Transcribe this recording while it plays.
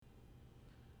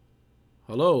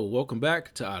Hello, welcome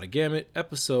back to Out of Gamut,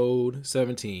 episode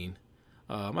 17.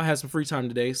 I had some free time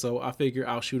today, so I figure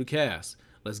I'll shoot a cast.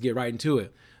 Let's get right into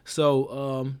it.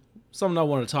 Something I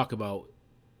want to talk about,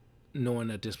 knowing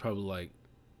that this probably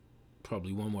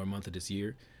one more month of this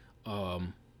year.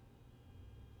 Um,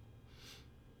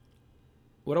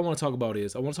 what I want to talk about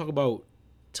is I want to talk about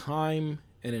time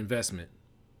and investment,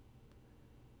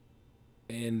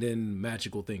 and then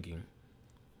magical thinking.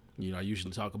 I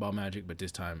usually talk about magic, but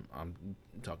this time I'm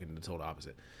talking the total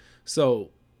opposite. So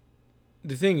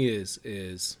the thing is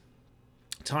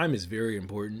time is very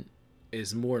important.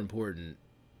 It's more important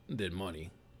than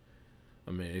money.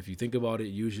 I mean, if you think about it,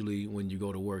 usually when you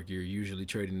go to work, you're usually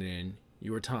trading in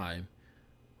your time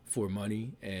for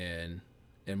money, and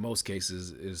in most cases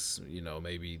is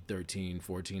maybe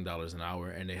 $13-14 an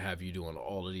hour, and they have you doing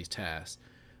all of these tasks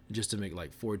just to make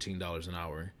like $14 an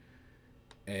hour.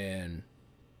 And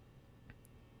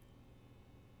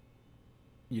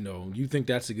you think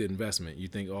that's a good investment. You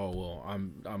think, oh well,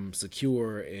 I'm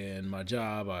secure in my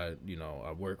job. I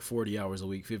work 40 hours a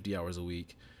week, 50 hours a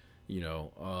week, you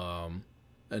know,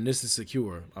 and this is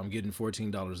secure. I'm getting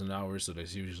 $14 an hour, so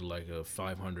that's usually like a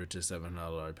 $500 to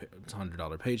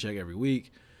 $700 paycheck every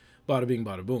week. Bada bing,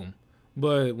 bada boom.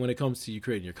 But when it comes to you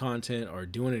creating your content or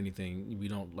doing anything, we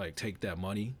don't like take that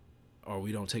money, or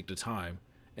we don't take the time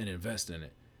and invest in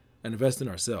it and invest in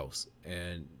ourselves,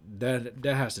 and that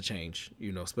has to change.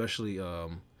 Especially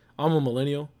I'm a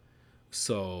millennial,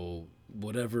 so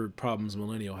whatever problems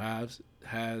millennial has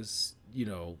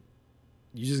you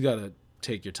just gotta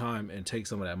take your time and take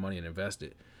some of that money and invest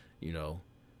it,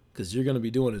 because you're gonna be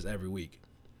doing this every week.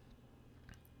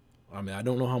 I mean, I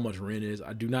don't know how much rent is.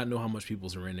 I do not know how much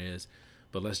people's rent is,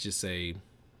 but let's just say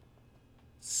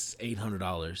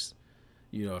 $800.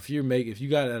 If you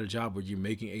got at a job where you're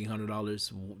making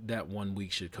 $800, that 1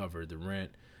 week should cover the rent.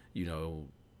 You know,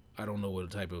 I don't know what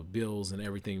type of bills and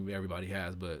everything everybody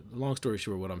has, but long story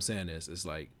short, what I'm saying is, it's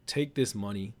like, take this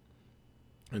money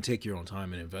and take your own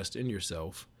time and invest in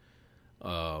yourself.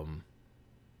 Um,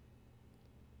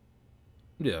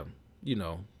 yeah,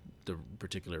 the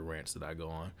particular rants that I go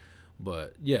on,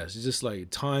 but yes, it's just like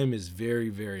time is very,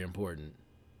 very important.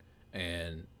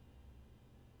 And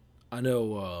I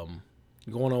know,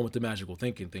 going on with the magical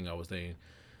thinking thing I was saying,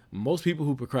 most people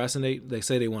who procrastinate, they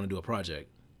say they want to do a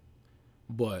project,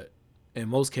 but in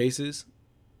most cases,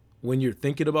 when you're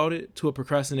thinking about it, to a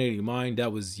procrastinating mind,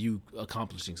 that was you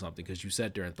accomplishing something because you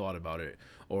sat there and thought about it,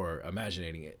 or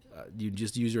imagining it. You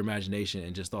just use your imagination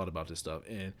and just thought about this stuff.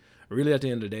 And really, at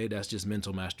the end of the day, that's just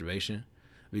mental masturbation,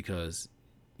 because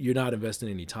you're not investing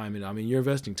any time in it. I mean, you're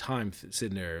investing time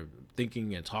sitting there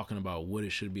thinking and talking about what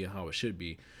it should be and how it should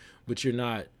be, but you're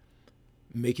not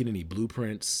making any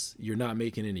blueprints. You're not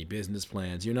making any business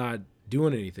plans. You're not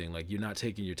doing anything. Like, you're not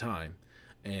taking your time.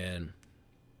 And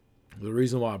the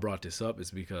reason why I brought this up is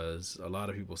because a lot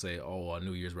of people say, "Oh, a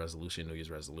New Year's resolution, New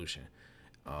Year's resolution."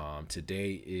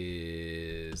 Today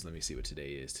is, let me see what today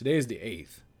is. Today is the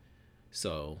 8th.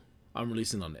 So I'm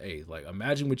releasing on the 8th. Like,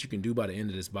 imagine what you can do by the end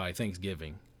of this, by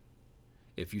Thanksgiving,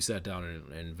 if you sat down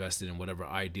and invested in whatever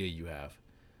idea you have.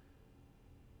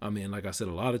 I mean, like I said,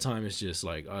 a lot of times it's just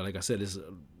like I said, it's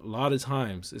a lot of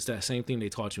times it's that same thing they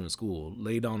taught you in school.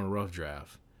 Lay down a rough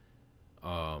draft.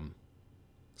 Um,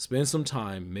 Spend some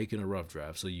time making a rough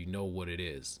draft so you know what it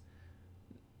is.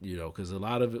 Because a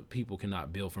lot of people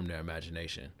cannot build from their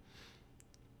imagination.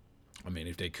 I mean,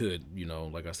 if they could,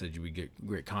 like I said, you would get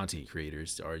great content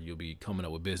creators, or you'll be coming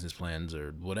up with business plans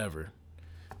or whatever.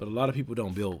 But a lot of people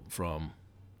don't build from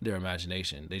their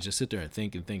imagination. They just sit there and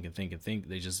think and think and think and think.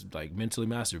 They just like mentally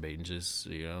masturbate and just,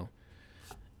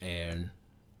 and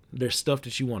there's stuff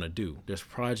that you want to do. There's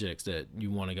projects that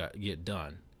you want to get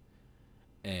done.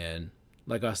 And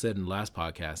like I said in the last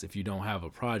podcast, if you don't have a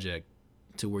project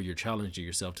to where you're challenging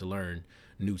yourself to learn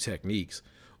new techniques,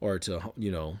 or to,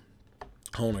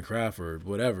 hone a craft or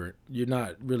whatever, you're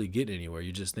not really getting anywhere.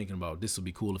 You're just thinking about, this will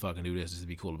be cool if I can do this. This would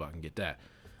be cool if I can get that.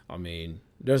 I mean,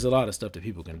 there's a lot of stuff that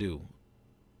people can do.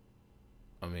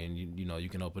 I mean, you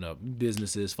can open up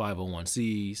businesses,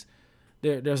 501(c)s.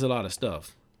 There's a lot of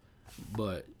stuff,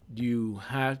 but you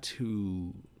have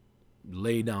to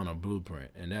lay down a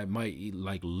blueprint, and that might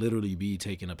like literally be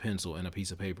taking a pencil and a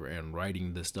piece of paper and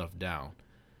writing this stuff down,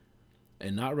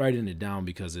 and not writing it down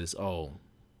because it's, oh,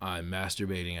 I'm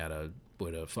masturbating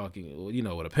with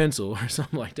a pencil or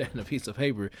something like that, and a piece of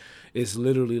paper. It's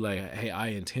literally like, hey, I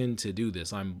intend to do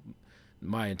this.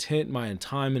 My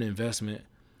time and investment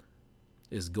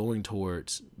is going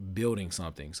towards building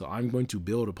something. So I'm going to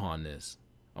build upon this.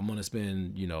 I'm going to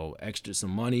spend, some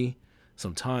money,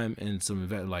 some time,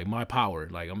 and like my power.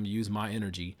 Like, I'm going to use my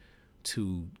energy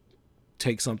to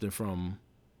take something from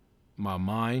my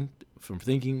mind, from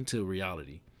thinking to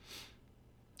reality.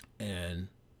 And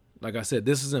like I said,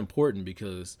 this is important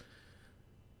because,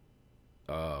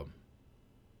 uh,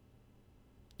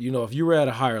 if you were at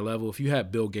a higher level, if you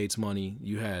had Bill Gates money,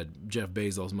 you had Jeff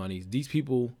Bezos money, these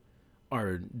people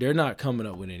they're not coming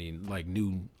up with any like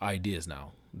new ideas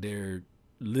now. They're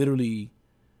literally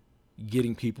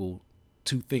getting people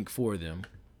to think for them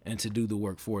and to do the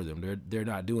work for them. They're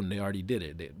not doing it. They already did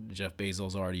it. Jeff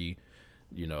Bezos already,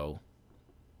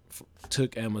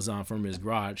 took Amazon from his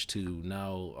garage to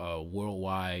now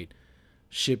worldwide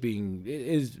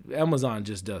shipping. Amazon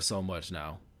just does so much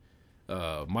now.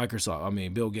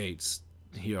 Bill Gates,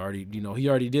 he already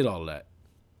did all of that.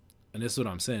 And that's what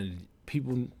I'm saying.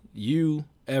 People,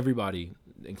 everybody,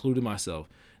 including myself,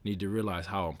 need to realize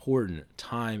how important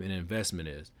time and investment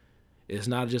is. It's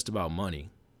not just about money.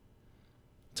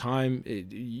 Time,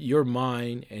 your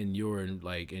mind and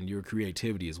your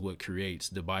creativity is what creates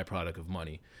the byproduct of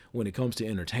money. When it comes to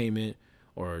entertainment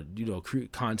or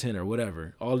content or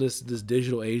whatever, all this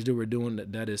digital age that we're doing,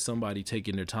 that is somebody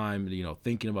taking their time,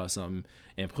 thinking about something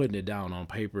and putting it down on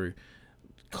paper,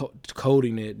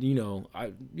 coding it.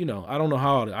 I don't know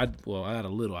how. I had a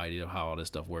little idea of how all this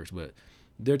stuff works, but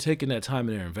they're taking that time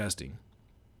and they're investing,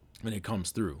 and it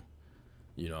comes through.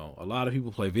 A lot of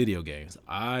people play video games.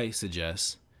 I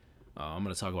suggest, I'm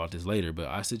going to talk about this later, but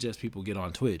I suggest people get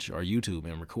on Twitch or YouTube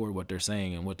and record what they're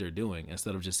saying and what they're doing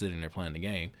instead of just sitting there playing the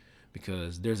game,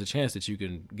 because there's a chance that you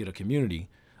can get a community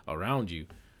around you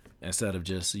instead of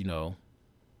just, a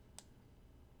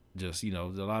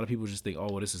lot of people just think, oh,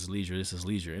 well, this is leisure,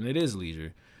 and it is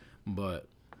leisure. But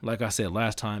like I said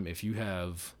last time, if you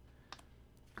have,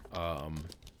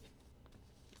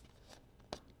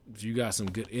 if you got some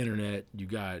good internet,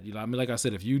 like I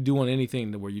said, if you doing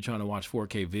anything where you're trying to watch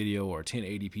 4K video or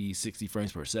 1080p, 60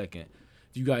 frames per second,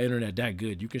 if you got internet that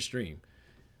good, you can stream.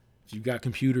 If you got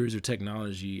computers or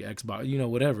technology, Xbox,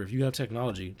 whatever, if you have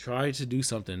technology, try to do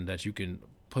something that you can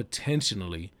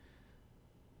potentially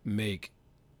make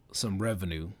some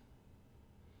revenue.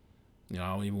 I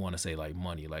don't even want to say like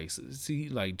money,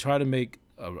 try to make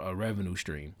a revenue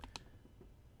stream.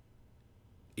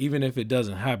 Even if it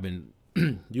doesn't happen,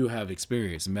 you have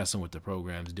experience messing with the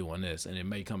programs doing this, and it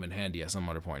may come in handy at some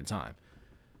other point in time.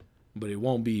 But it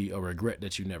won't be a regret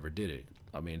that you never did it.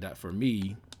 That for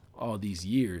me, all these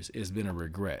years, it's been a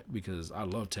regret because I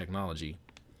love technology.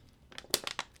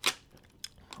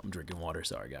 I'm drinking water,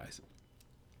 sorry guys.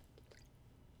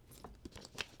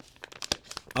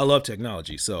 I love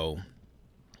technology, so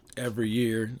every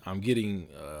year I'm getting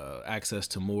access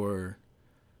to more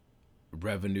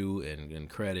revenue and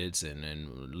credits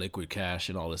and liquid cash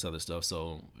and all this other stuff.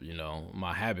 So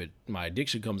my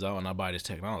addiction comes out and I buy this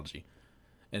technology,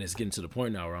 and it's getting to the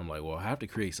point now where I'm like, well, I have to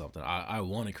create something. I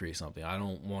want to create something. I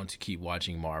don't want to keep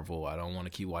watching Marvel. I don't want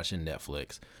to keep watching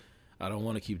Netflix. I don't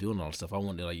want to keep doing all this stuff. I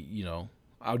want to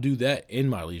I'll do that in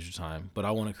my leisure time, but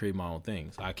I want to create my own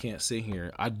things. I can't sit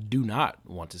here. I do not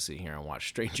want to sit here and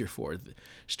watch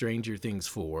Stranger Things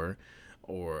 4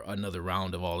 or another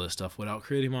round of all this stuff without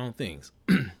creating my own things.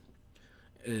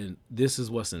 And this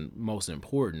is what's most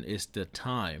important. It's the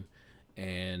time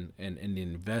and the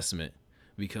investment,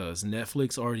 because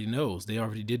Netflix already knows. They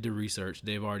already did the research.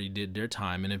 They've already did their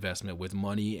time and investment with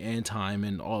money and time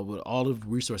and all of the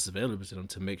resources available to them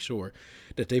to make sure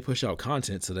that they push out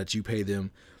content so that you pay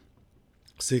them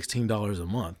 $16 a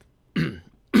month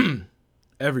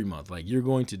every month. Like, you're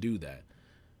going to do that.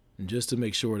 And just to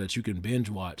make sure that you can binge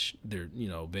watch,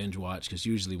 because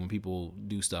usually when people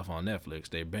do stuff on Netflix,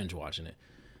 they're binge watching it.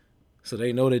 So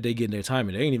they know that they getting their time,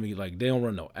 and they ain't even they don't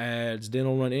run no ads, they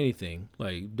don't run anything.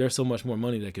 Like, there's so much more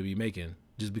money they could be making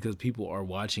just because people are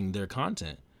watching their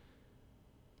content.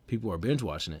 People are binge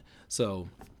watching it. So,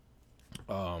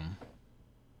 I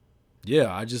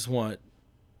just want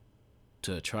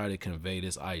to try to convey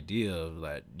this idea of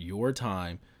that your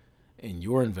time and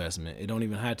your investment, it don't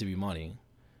even have to be money.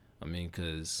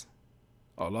 Because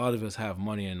a lot of us have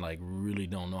money and really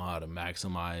don't know how to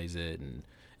maximize it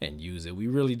and use it. We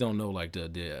really don't know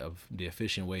the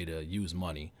efficient way to use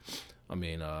money.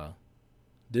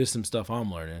 There's some stuff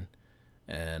I'm learning,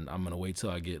 and I'm gonna wait till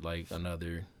I get get a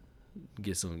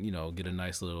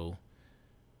nice little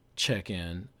check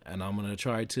in, and I'm gonna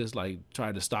try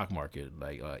the stock market,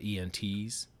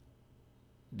 ENTs,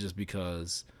 just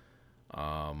because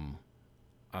I'm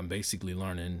basically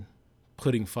learning.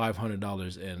 Putting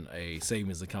 $500 in a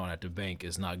savings account at the bank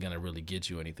is not going to really get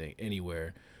you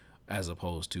anywhere, as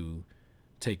opposed to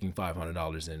taking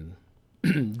 $500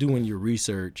 and doing your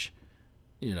research,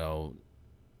 and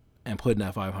putting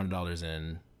that $500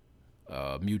 in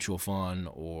a mutual fund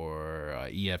or a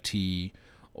EFT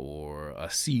or a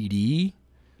CD.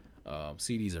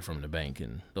 CDs are from the bank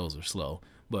and those are slow.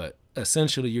 But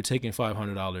essentially, you're taking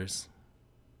 $500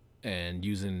 and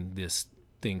using this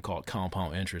thing called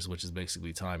compound interest, which is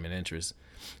basically time and interest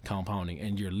compounding,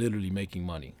 and you're literally making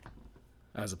money.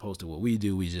 As opposed to what we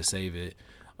do, we just save it.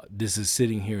 This is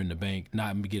sitting here in the bank,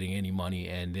 not getting any money,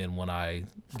 and then when I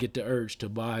get the urge to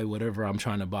buy whatever I'm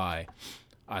trying to buy,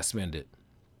 I spend it,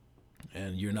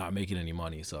 and you're not making any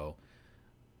money. So,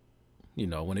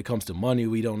 when it comes to money,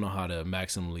 we don't know how to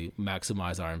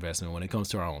maximize our investment. When it comes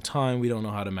to our own time, we don't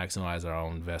know how to maximize our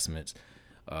own investments.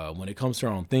 When it comes to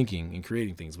our own thinking and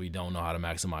creating things, we don't know how to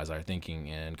maximize our thinking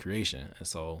and creation. And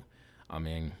so,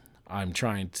 I'm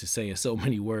trying to say in so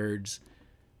many words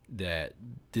that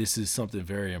this is something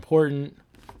very important,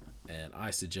 and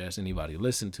I suggest anybody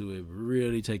listen to it,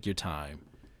 really take your time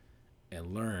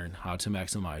and learn how to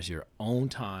maximize your own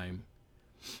time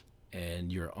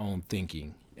and your own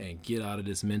thinking and get out of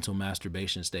this mental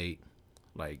masturbation state.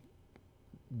 Like,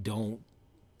 don't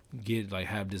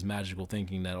have this magical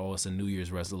thinking that, it's a New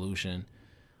Year's resolution.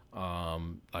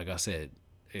 Like I said,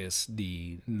 it's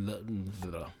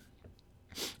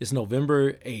it's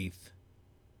November 8th,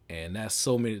 and that's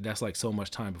like so much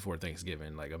time before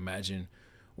Thanksgiving. Like, imagine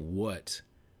what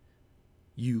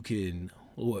blueprints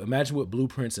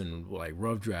and like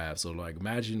rough drafts, or like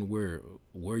imagine where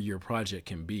your project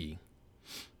can be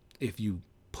if you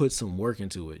put some work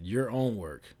into it, your own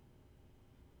work.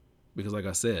 Because like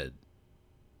I said,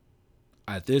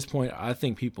 at this point, I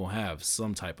think people have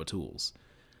some type of tools.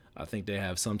 I think they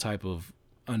have some type of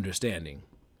understanding.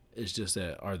 It's just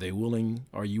that, are you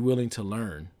willing to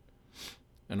learn?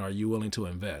 And are you willing to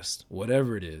invest?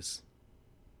 Whatever it is.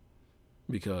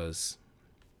 Because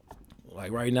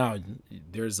like right now,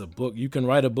 there's a book. You can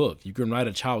write a book. You can write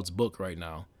a child's book right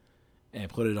now and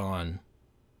put it on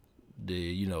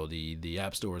the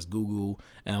app stores, Google,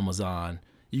 Amazon.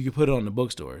 You can put it on the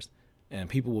bookstores and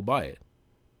people will buy it.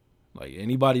 Like,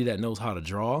 anybody that knows how to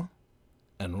draw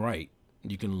and write,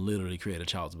 you can literally create a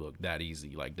child's book that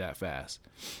easy, like that fast.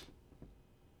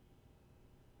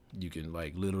 You can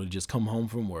like literally just come home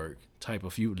from work, type a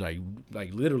few, like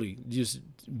literally just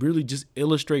really just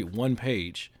illustrate one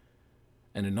page,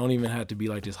 and it don't even have to be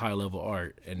like this high level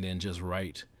art, and then just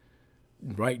write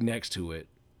right next to it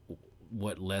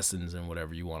what lessons and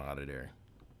whatever you want out of there.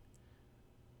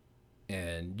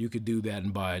 And you could do that,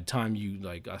 and by the time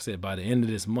like I said, by the end of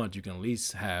this month, you can at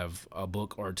least have a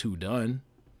book or two done.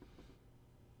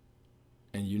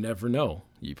 And you never know.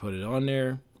 You put it on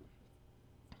there,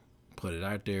 put it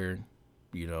out there,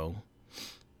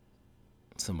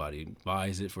 somebody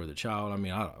buys it for the child.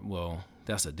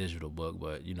 That's a digital book,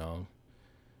 but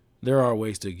there are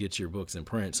ways to get your books in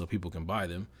print so people can buy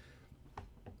them,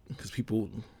 because people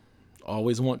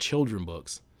always want children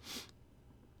books.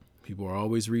 People are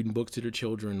always reading books to their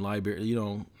children, library,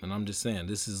 and I'm just saying,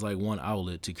 this is like one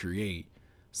outlet to create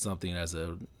something as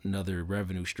another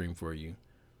revenue stream for you.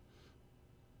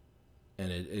 And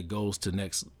it goes to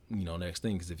next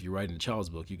thing. Because if you're writing a child's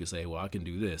book, you can say, well, I can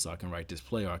do this. I can write this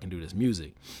play, or I can do this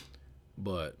music.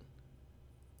 But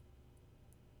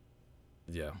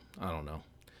yeah, I don't know.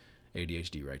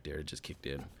 ADHD right there. It just kicked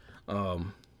in. I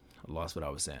lost what I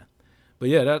was saying. But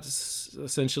yeah, that's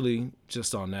essentially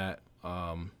just on that.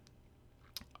 I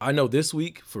know this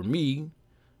week for me,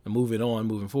 and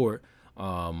moving forward,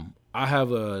 I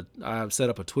have set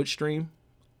up a Twitch stream.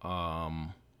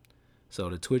 So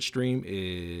the Twitch stream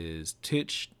is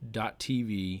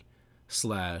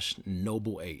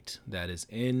twitch.tv/Noble8. That is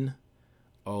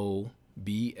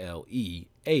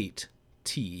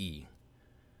NOBLE8TE.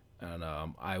 And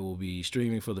I will be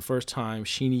streaming for the first time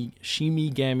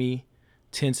Shinigami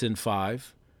Tensei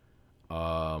 5.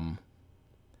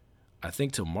 I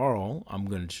think tomorrow I'm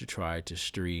going to try to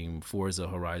stream Forza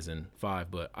Horizon 5,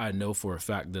 but I know for a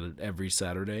fact that every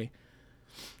Saturday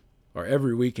or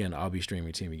every weekend I'll be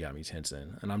streaming Shinigami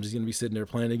Tensei. And I'm just going to be sitting there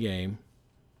playing the game,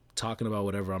 talking about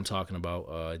whatever I'm talking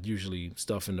about, usually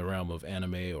stuff in the realm of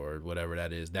anime or whatever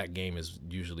that is. That game is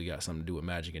usually got something to do with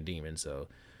magic and demons, so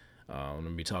I'm going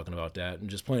to be talking about that and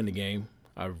just playing the game.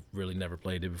 I've really never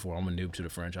played it before. I'm a noob to the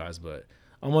franchise, but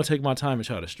I'm going to take my time and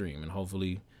try to stream, and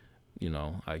hopefully,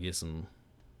 I get some,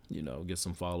 get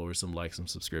some followers, some likes, some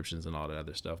subscriptions, and all that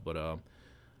other stuff. But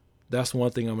that's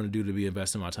one thing I'm going to do to be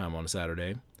investing my time on a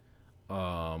Saturday,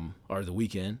 or the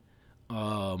weekend.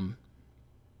 I'm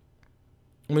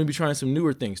going to be trying some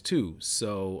newer things too.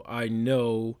 So I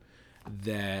know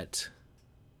that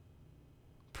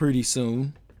pretty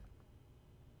soon,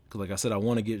 because like I said, I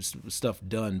want to get stuff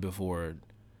done before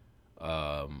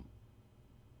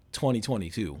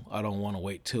 2022. I don't want to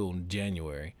wait till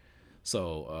January.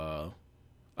 So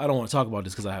I don't want to talk about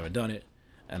this because I haven't done it,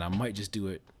 and I might just do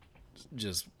it,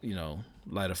 just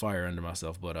light a fire under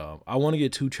myself. But I want to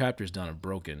get 2 chapters done of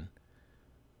Broken.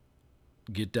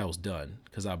 Get those done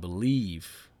because I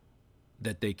believe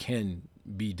that they can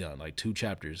be done. Like 2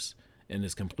 chapters in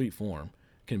its complete form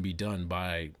can be done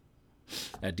by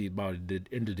the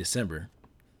end of December.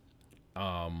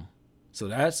 So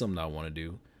that's something I want to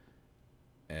do.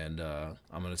 And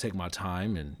I'm going to take my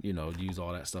time and, use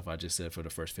all that stuff I just said for the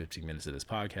first 15 minutes of this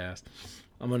podcast.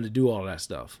 I'm going to do all that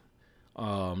stuff.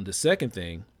 The second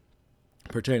thing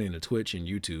pertaining to Twitch and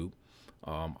YouTube,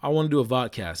 I want to do a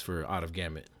vodcast for Out of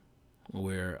Gamut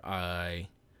where I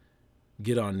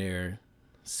get on there,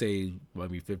 say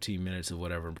maybe 15 minutes of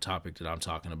whatever topic that I'm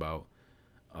talking about,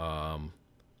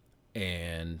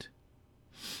 and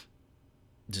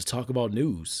just talk about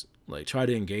news. Like try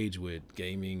to engage with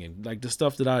gaming and like the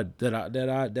stuff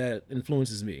that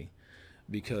influences me,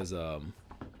 because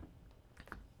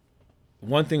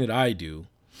one thing that I do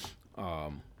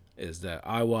is that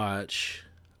I watch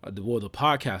the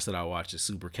podcast that I watch is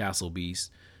Super Castle Beast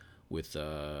with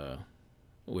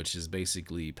which is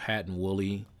basically Pat and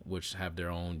Wooly, which have their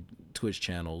own Twitch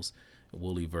channels.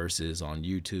 Wooly Versus on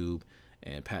YouTube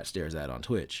and Pat Stares At on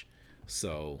Twitch.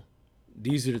 So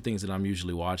these are the things that I'm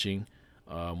usually watching.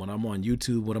 When I'm on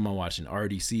YouTube, what am I watching?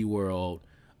 RDC World,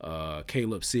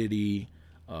 Caleb City,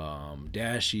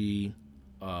 Dashy,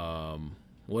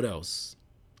 what else?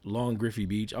 Long Griffey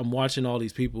Beach. I'm watching all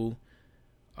these people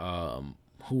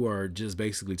who are just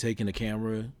basically taking the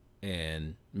camera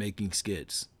and making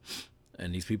skits.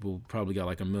 And these people probably got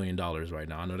like $1 million right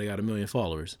now. I know they got 1 million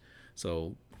followers.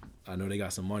 So I know they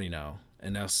got some money now.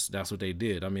 And that's what they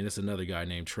did. I mean, it's another guy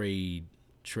named Trey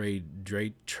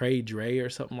Dre or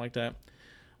something like that.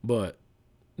 But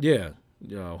yeah,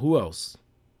 who else?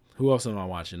 Who else am I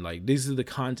watching? Like, this is the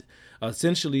content.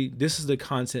 Essentially, this is the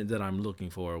content that I'm looking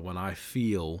for when I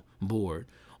feel bored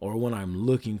or when I'm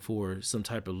looking for some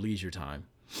type of leisure time.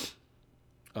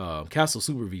 Castle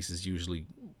Super Beast is usually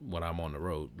when I'm on the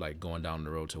road, like going down the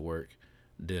road to work.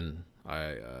 Then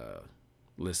I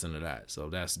listen to that. So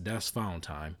that's found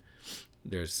time.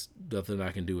 There's nothing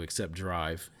I can do except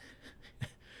drive,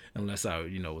 unless I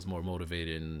was more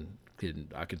motivated and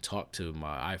I could talk to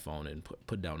my iPhone and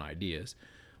put down ideas.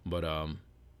 But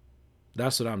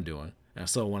that's what I'm doing. And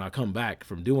so when I come back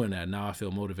from doing that, now I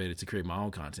feel motivated to create my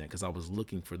own content because I was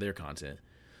looking for their content.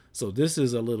 So this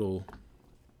is a little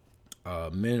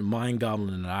mind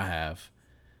goblin that I have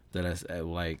that I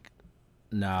like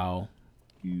now.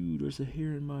 There's a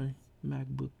hair in my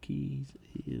MacBook keys.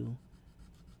 Ew.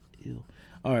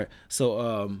 All right.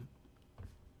 So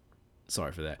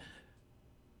sorry for that.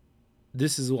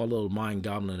 This is a little mind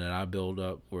goblin that I build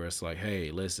up where it's like,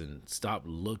 hey, listen, stop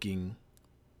looking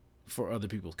for other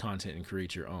people's content and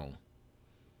create your own.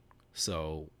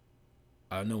 So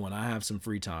I know when I have some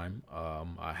free time,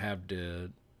 I have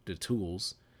the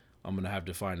tools. I'm going to have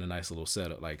to find a nice little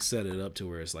setup, like set it up to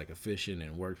where it's like efficient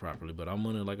and work properly. But I'm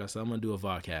going to, like I said, I'm going to do a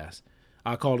vodcast.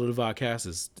 I call it a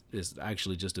vodcast. It's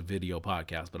actually just a video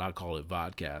podcast, but I call it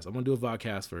vodcast. I'm going to do a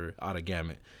vodcast for Out of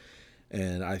Gamut.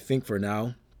 And I think for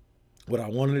now, what I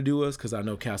wanted to do is, because I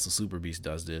know Castle Super Beast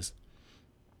does this,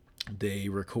 they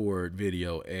record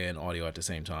video and audio at the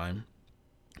same time.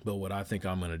 But what I think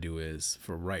I'm going to do is,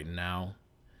 for right now,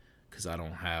 because I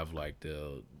don't have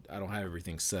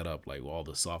everything set up, like all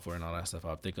the software and all that stuff,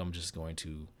 I think I'm just going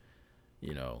to,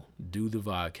 do the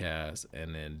vodcast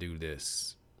and then do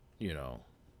this, do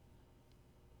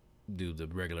the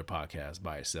regular podcast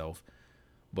by itself.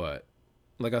 But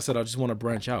like I said, I just want to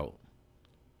branch out.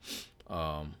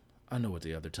 I know what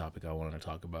the other topic I wanted to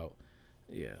talk about.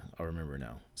 Yeah, I remember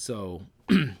now. So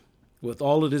with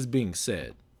all of this being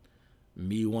said,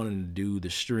 me wanting to do the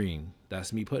stream,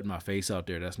 that's me putting my face out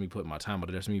there. That's me putting my time out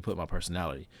there. That's me putting my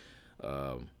personality.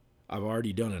 I've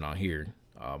already done it on here.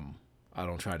 I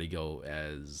don't try to go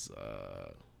as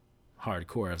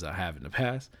hardcore as I have in the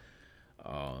past.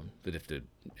 But if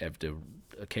the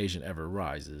occasion ever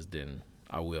rises, then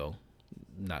I will.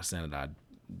 Not saying that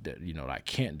I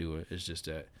can't do it. It's just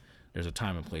that there's a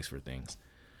time and place for things.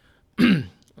 And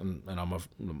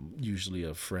I'm usually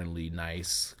a friendly,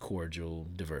 nice, cordial,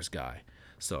 diverse guy.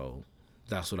 So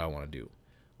that's what I want to do.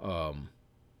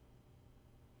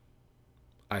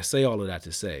 I say all of that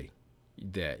to say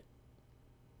that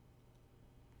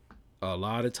a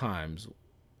lot of times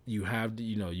you have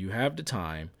the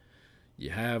time,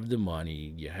 you have the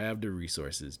money, you have the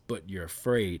resources, but you're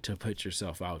afraid to put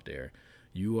yourself out there.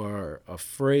 You are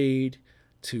afraid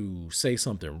to say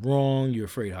something wrong. You're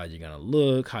afraid how you're going to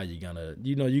look, how you're going to,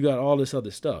 you got all this other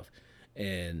stuff.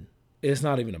 And it's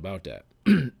not even about that.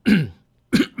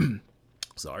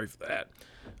 Sorry for that.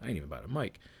 I ain't even about a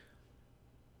mic.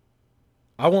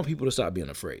 I want people to stop being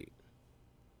afraid.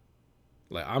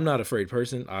 Like, I'm not an afraid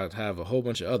person. I have a whole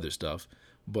bunch of other stuff,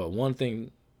 but one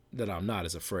thing that I'm not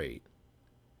is afraid.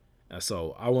 And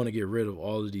so I want to get rid of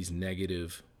all of these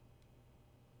negative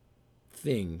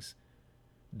things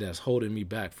that's holding me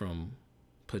back from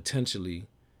potentially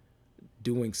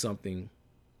doing something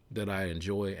that I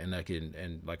enjoy and that can,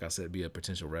 and like I said, be a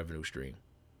potential revenue stream.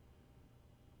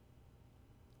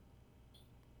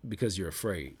 Because you're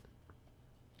afraid.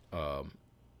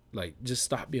 Like, just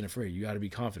stop being afraid. You got to be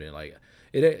confident. Like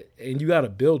it, and you got to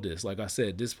build this. Like I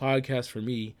said, this podcast for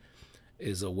me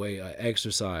is a way, of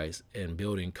exercise in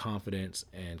building confidence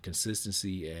and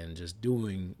consistency and just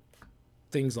doing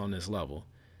things on this level.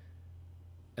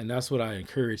 And that's what I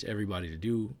encourage everybody to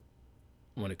do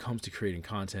when it comes to creating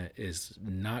content is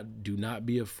do not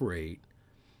be afraid.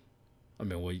 I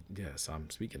mean, well, yes, I'm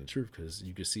speaking the truth because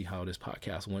you can see how this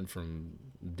podcast went from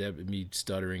me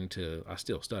stuttering to I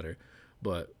still stutter,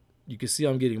 but you can see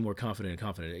I'm getting more confident and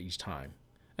confident each time.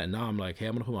 And now I'm like, hey,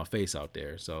 I'm going to put my face out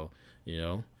there. So,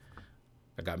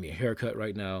 I got me a haircut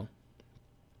right now,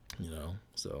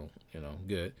 so,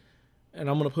 good. And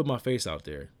I'm going to put my face out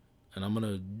there and I'm going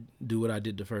to do what I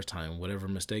did the first time, whatever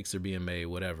mistakes are being made,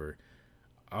 whatever.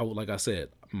 Like I said,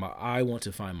 I want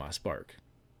to find my spark.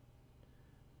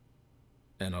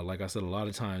 And like I said, a lot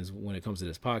of times when it comes to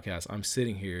this podcast, I'm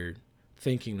sitting here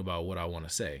thinking about what I want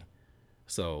to say.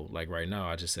 So like right now,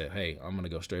 I just said, hey, I'm going to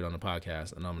go straight on the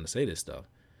podcast and I'm going to say this stuff.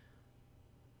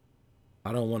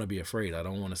 I don't want to be afraid. I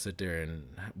don't want to sit there and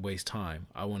waste time.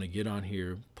 I want to get on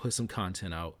here, put some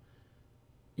content out,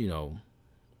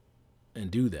 and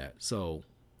do that. So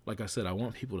like I said, I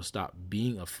want people to stop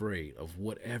being afraid of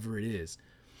whatever it is.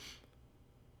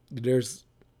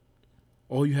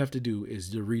 All you have to do is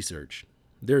do research.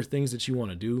 There are things that you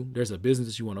want to do. There's a business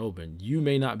that you want to open. You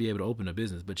may not be able to open a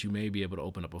business, but you may be able to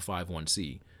open up a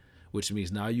 501c, which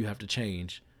means now you have to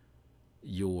change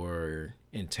your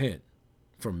intent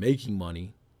from making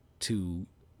money to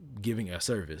giving a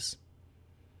service.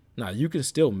 Now, you can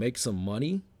still make some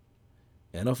money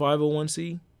in a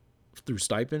 501c through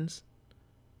stipends,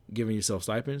 giving yourself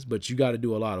stipends, but you got to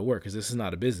do a lot of work because this is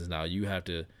not a business now.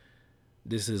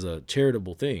 This is a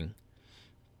charitable thing.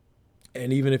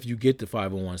 And even if you get the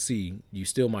 501c, you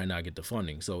still might not get the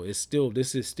funding. So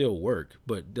this is still work.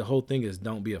 But the whole thing is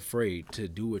don't be afraid to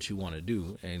do what you want to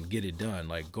do and get it done.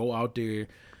 Like, go out there.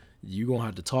 You're going to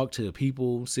have to talk to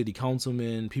people, city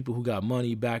councilmen, people who got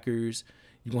money, backers.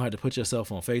 You're going to have to put yourself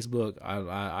on Facebook.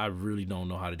 I really don't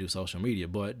know how to do social media.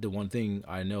 But the one thing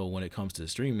I know when it comes to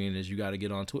streaming is you got to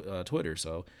get on Twitter.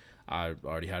 So I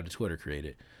already have the Twitter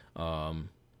created. I'm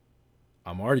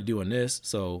already doing this.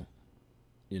 So,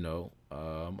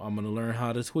 I'm going to learn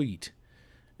how to tweet.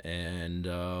 And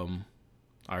I'm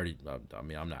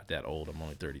not that old. I'm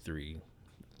only 33.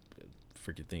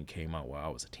 Freaking thing came out while I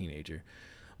was a teenager.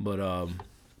 But,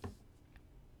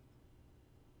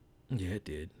 yeah, it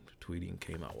did. Tweeting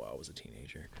came out while I was a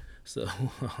teenager. So,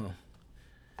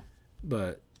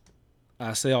 but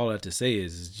I say all that to say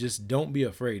is just don't be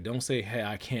afraid. Don't say, hey,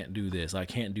 I can't do this. I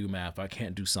can't do math. I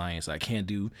can't do science. I can't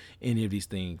do any of these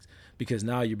things. Because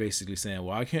now you're basically saying,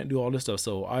 well, I can't do all this stuff,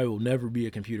 so I will never be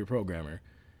a computer programmer.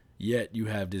 Yet you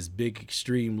have this big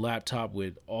extreme laptop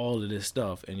with all of this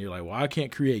stuff. And you're like, well, I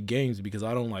can't create games because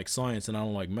I don't like science and I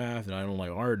don't like math and I don't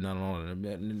like art and I don't know.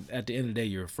 And at the end of the day,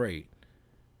 you're afraid.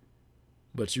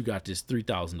 But you got this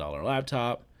 $3,000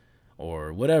 laptop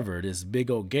or whatever, this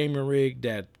big old gaming rig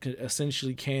that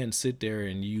essentially can sit there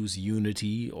and use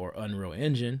Unity or Unreal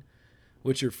Engine,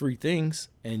 which are free things,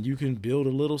 and you can build a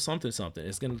little something.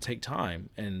 It's going to take time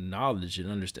and knowledge and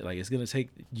understand. Like, it's going to take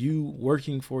you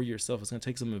working for yourself. It's going to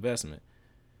take some investment.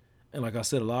 And like I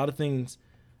said, a lot of things,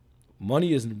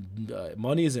 money is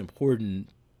important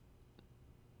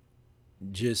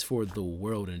just for the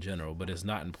world in general, but it's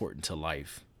not important to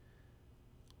life.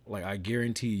 Like, I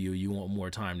guarantee you want more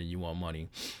time than you want money.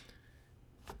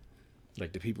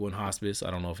 Like the people in hospice,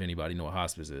 I don't know if anybody know what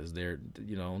hospice is. They'd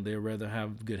rather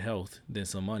have good health than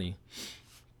some money.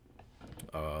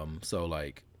 So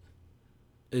like,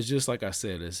 it's just like I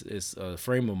said, it's a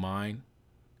frame of mind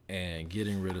and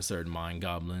getting rid of certain mind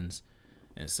goblins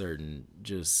and certain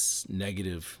just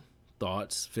negative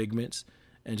thoughts, figments,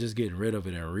 and just getting rid of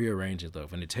it and rearranging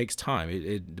stuff. And it takes time.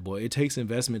 It takes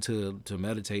investment to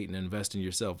meditate and invest in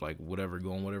yourself, like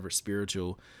whatever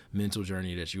spiritual, mental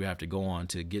journey that you have to go on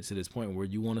to get to this point where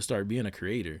you want to start being a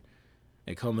creator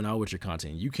and coming out with your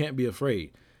content. You can't be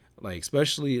afraid. Like,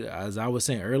 especially as I was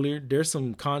saying earlier, there's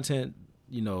some content,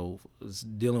 dealing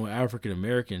with African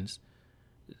Americans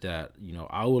that,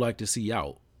 I would like to see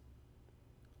out.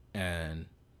 And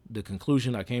the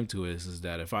conclusion I came to is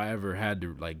that if I ever had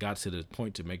to, like, got to the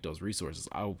point to make those resources,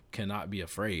 I cannot be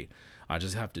afraid. I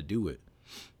just have to do it,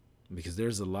 because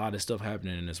there's a lot of stuff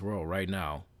happening in this world right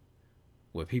now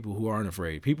with people who aren't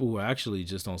afraid, people who are actually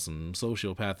just on some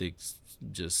sociopathic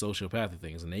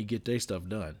things, and they get their stuff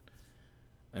done,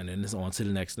 and then it's on to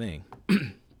the next thing.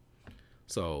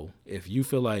 So if you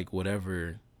feel like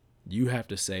whatever you have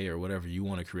to say or whatever you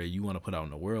want to create, you want to put out in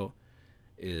the world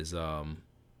is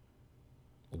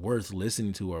worth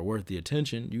listening to or worth the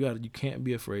attention, you can't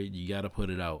be afraid. You got to put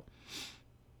it out.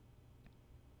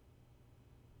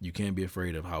 You can't be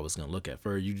afraid of how it's going to look at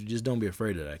first. You just don't be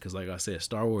afraid of that, because like I said,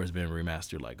 Star Wars has been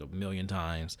remastered like a million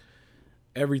times.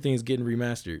 Everything's getting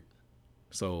remastered.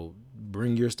 So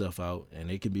bring your stuff out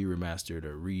and it can be remastered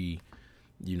or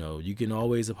you can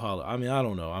always apologize. I mean, I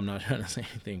don't know. I'm not trying to say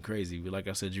anything crazy, but like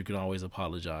I said, you can always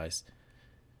apologize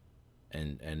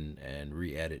and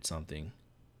re-edit something.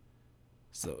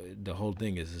 So the whole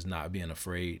thing is not being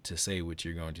afraid to say what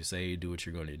you're going to say, do what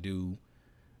you're going to do.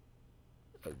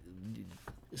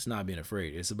 It's not being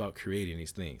afraid. It's about creating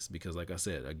these things, because like I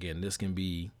said, again, this can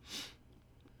be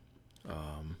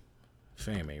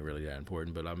fame ain't really that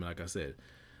important, but I mean, like I said,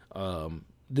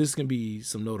 this can be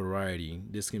some notoriety.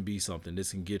 This can be something.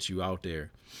 This can get you out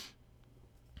there.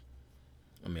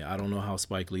 I mean, I don't know how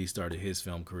Spike Lee started his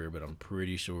film career, but I'm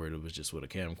pretty sure it was just with a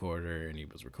camcorder and he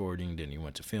was recording. Then he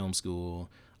went to film school.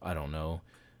 I don't know,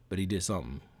 but he did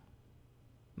something.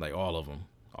 Like all of them,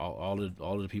 all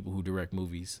of the people who direct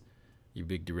movies, your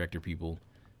big director people,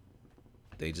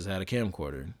 they just had a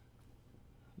camcorder.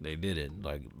 They did it.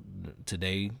 Like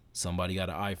today, somebody got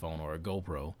an iPhone or a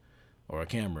GoPro or a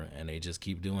camera, and they just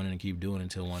keep doing it and keep doing it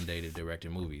until one day they're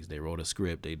directing movies. They wrote a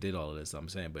script. They did all of this. I'm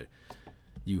saying, but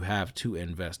you have to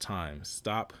invest time.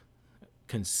 Stop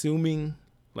consuming.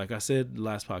 Like I said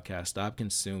last podcast, stop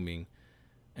consuming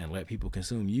and let people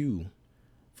consume you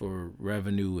for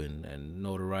revenue and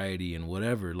notoriety and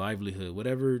whatever, livelihood,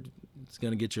 whatever it's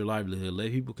going to get your livelihood.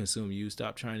 Let people consume you.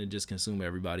 Stop trying to just consume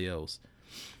everybody else.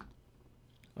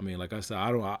 I mean, like I said,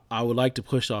 I would like to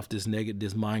push off this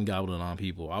mind gobbling on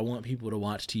people. I want people to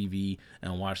watch TV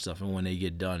and watch stuff, and when they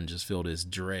get done, just feel this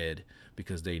dread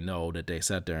because they know that they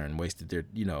sat there and wasted their,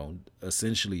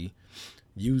 essentially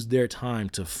used their time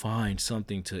to find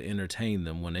something to entertain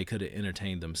them when they could have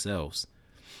entertained themselves.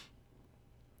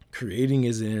 Creating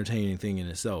is an entertaining thing in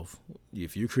itself.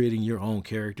 If you're creating your own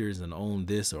characters and own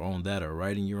this or own that, or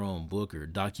writing your own book or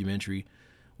documentary,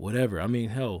 whatever. I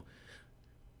mean, hell,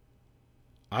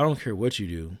 I don't care what you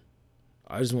do.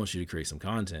 I just want you to create some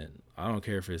content. I don't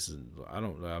care if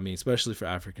especially for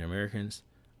African Americans,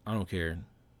 I don't care.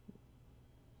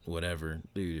 Whatever,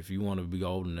 dude, if you want to be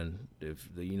golden, and if,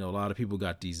 a lot of people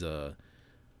got these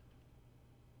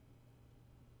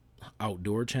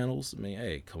outdoor channels, I mean,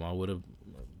 hey, come on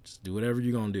just do whatever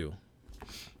you're going to do.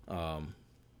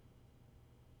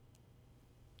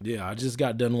 Yeah, I just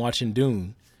got done watching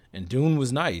Dune, and Dune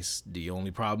was nice. The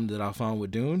only problem that I found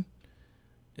with Dune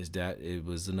is that it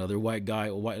was another white guy,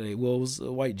 it was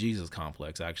a white Jesus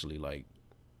complex, actually. Like,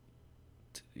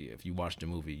 if you watch the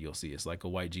movie, you'll see it's like a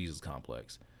white Jesus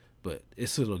complex. But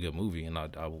it's still a good movie, and I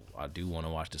do want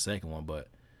to watch the second one, but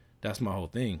that's my whole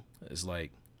thing. It's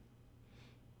like,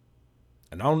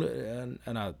 and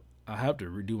I have to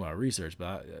redo my research,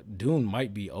 but Dune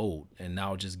might be old, and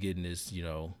now just getting this,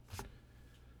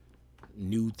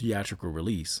 new theatrical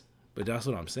release. But that's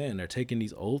what I'm saying. They're taking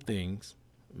these old things,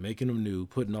 making them new,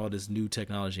 putting all this new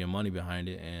technology and money behind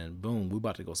it, and boom, we're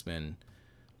about to go spend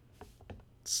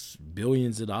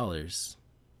billions of dollars.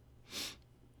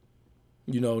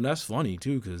 And that's funny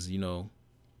too, because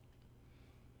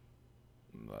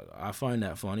I find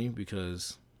that funny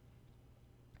because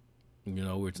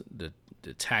we're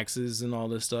the taxes and all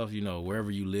this stuff.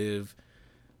 Wherever you live,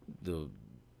 the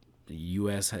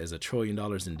U.S. has $1 trillion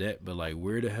in debt, but like,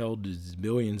 where the hell does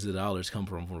billions of dollars come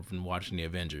from watching the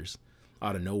Avengers?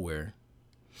 Out of nowhere.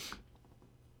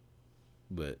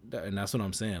 But and that's what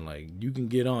I'm saying. Like, you can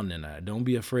get on in that. Don't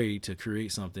be afraid to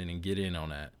create something and get in on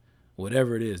that.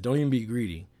 Whatever it is, don't even be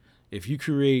greedy. If you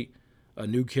create a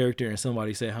new character and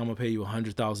somebody say, I'm gonna pay you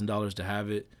 $100,000 to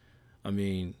have it, I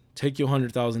mean, take your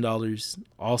 $100,000.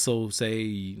 Also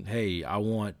say, hey, I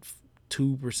want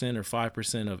 2% or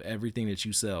 5% of everything that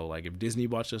you sell. Like, if Disney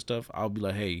bought your stuff, I'll be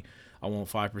like, hey, I want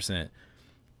 5%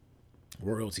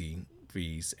 royalty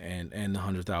fees and the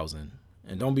 100,000.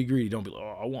 And don't be greedy. Don't be like,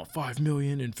 oh, I want 5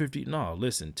 million and 50. No,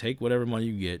 listen, take whatever money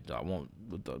you get. I want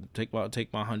take my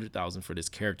 100,000 for this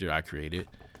character I created,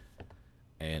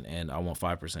 and I want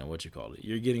 5%. What you call it?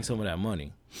 You're getting some of that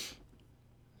money.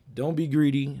 Don't be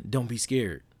greedy. Don't be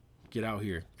scared. Get out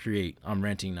here. Create. I'm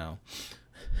ranting now.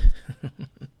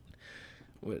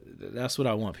 That's what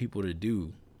I want people to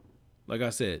do. Like I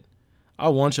said, I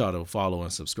want y'all to follow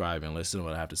and subscribe and listen to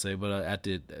what I have to say. But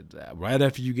right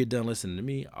after you get done listening to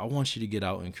me, I want you to get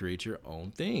out and create your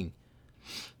own thing.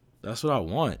 That's what I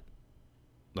want.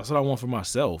 That's what I want for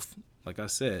myself. Like I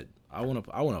said, I want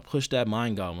to push that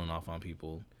mind goblin off on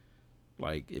people.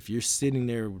 Like, if you're sitting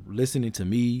there listening to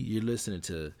me, you're listening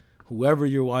to whoever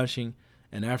you're watching,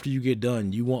 and after you get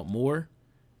done, you want more,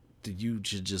 you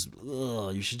should just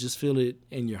feel it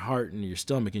in your heart and your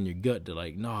stomach and your gut to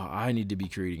like, nah, I need to be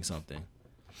creating something.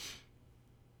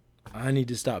 I need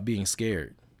to stop being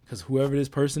scared, because whoever this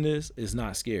person is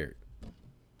not scared.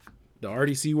 The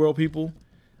RDC World people,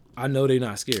 I know they're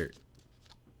not scared.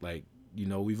 Like,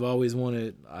 we've always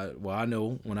wanted. I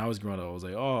know when I was growing up, I was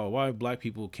like, oh, why black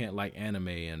people can't like anime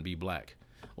and be black?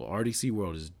 Well, RDC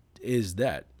World is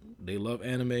that. They love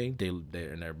anime.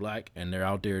 They're black and they're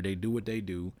out there. They do what they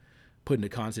do, putting the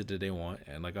content that they want.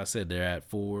 And like I said, they're at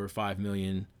 4 or 5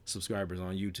 million subscribers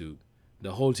on YouTube.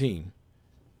 The whole team.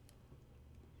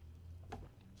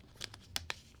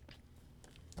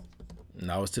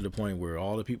 Now it's to the point where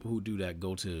all the people who do that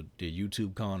go to the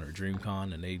YouTube Con or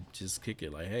DreamCon and they just kick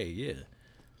it like, hey, yeah.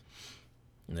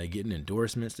 And they're getting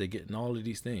endorsements. They're getting all of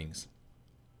these things.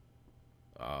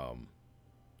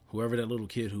 Whoever that little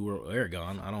kid who wrote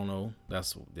Aragon, I don't know.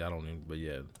 But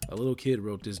yeah, a little kid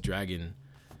wrote this dragon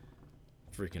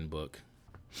freaking book.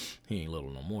 He ain't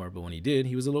little no more, but when he did,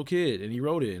 he was a little kid and he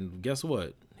wrote it. And guess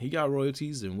what? He got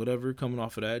royalties and whatever coming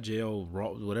off of that. J.R.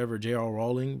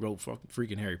 Rowling wrote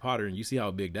freaking Harry Potter, and you see how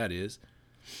big that is.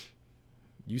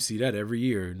 You see that every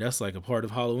year. That's like a part of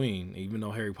Halloween, even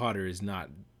though Harry Potter is not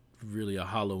really a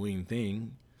Halloween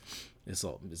thing. It's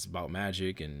about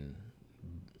magic and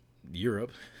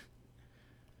Europe.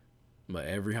 But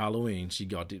every Halloween, she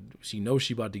knows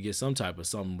she about to get some type of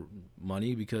some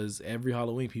money, because every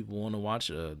Halloween people want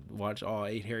to watch all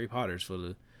 8 Harry Potters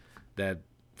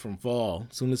from fall.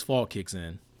 As soon as fall kicks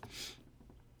in.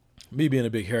 Me being a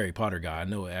big Harry Potter guy, I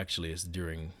know actually it's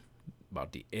during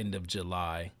about the end of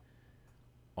July,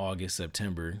 August,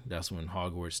 September. That's when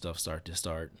Hogwarts stuff start,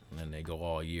 and then they go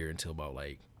all year until about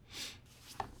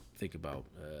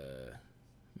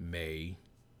May,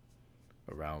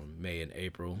 around May and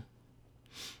April.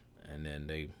 And then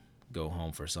they go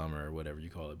home for summer or whatever you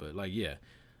call it. But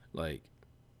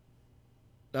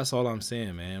that's all I'm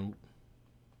saying, man.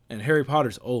 And Harry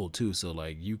Potter's old too, so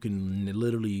you can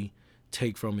literally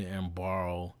take from it and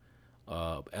borrow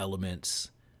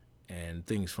elements and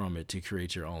things from it to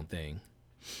create your own thing.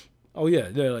 Oh yeah,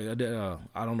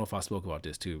 I don't know if I spoke about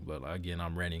this too, but again,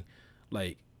 I'm ranting.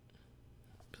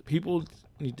 People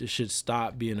should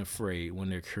stop being afraid when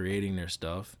they're creating their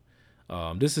stuff.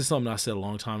 This is something I said a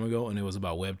long time ago, and it was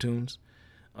about webtoons.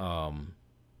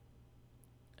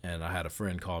 And I had a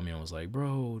friend call me and was like,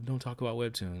 bro, don't talk about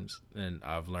webtoons. And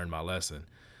I've learned my lesson.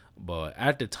 But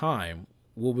at the time,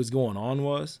 what was going on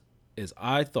is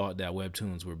I thought that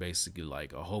webtoons were basically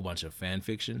like a whole bunch of fan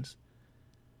fictions.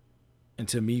 And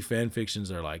to me, fan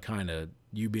fictions are kind of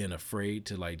you being afraid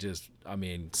to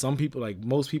some people,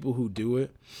 most people who do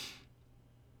it,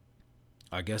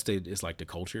 I guess it's like the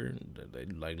culture.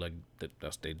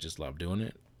 They just love doing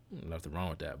it. Nothing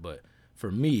wrong with that. But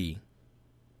for me,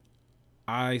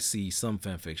 I see some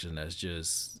fan fiction that's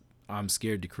just, I'm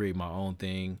scared to create my own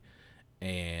thing,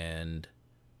 and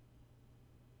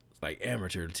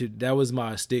amateur. That was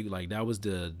my stick. That was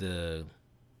the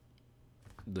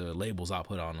labels I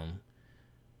put on them.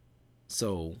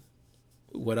 So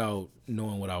without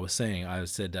knowing what I was saying, I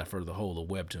said that for the whole of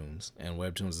webtoons, and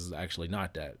webtoons is actually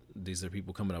not that. These are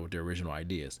people coming up with their original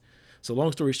ideas. So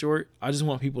long story short, I just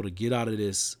want people to get out of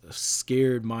this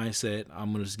scared mindset.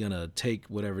 I'm just going to take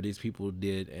whatever these people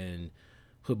did and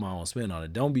put my own spin on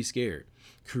it. Don't be scared.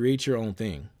 Create your own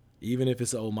thing. Even if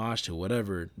it's an homage to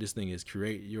whatever this thing is,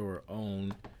 create your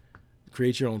own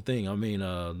thing. I mean,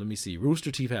 let me see. Rooster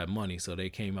Teeth had money, so they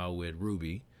came out with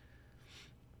Ruby.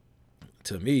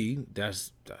 To me,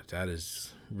 that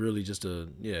is really just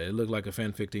it looked like a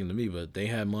fanfic thing to me, but they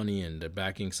had money and they're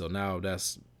backing, so now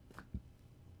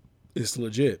it's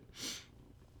legit.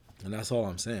 And that's all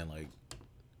I'm saying.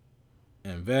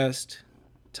 Invest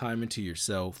time into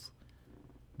yourself.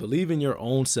 Believe in your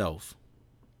own self.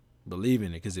 Believe in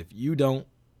it, because if you don't,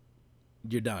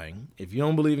 you're dying. If you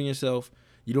don't believe in yourself,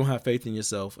 you don't have faith in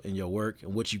yourself and your work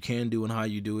and what you can do and how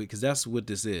you do it, because that's what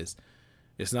this is.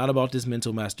 It's not about this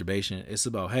mental masturbation. It's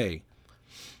about, hey,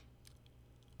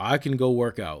 I can go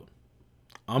work out.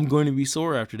 I'm going to be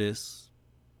sore after this,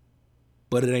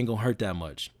 but it ain't going to hurt that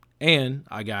much. And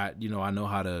I got, I know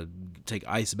how to take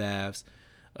ice baths,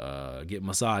 get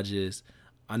massages.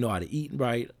 I know how to eat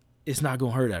right. It's not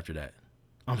going to hurt after that.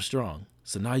 I'm strong.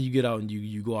 So now you get out and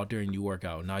you go out there and you work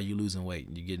out. Now you're losing weight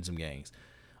and you're getting some gains.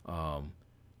 I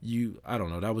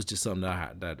don't know. That was just something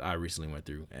that I recently went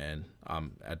through, and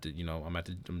I'm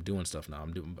doing stuff now.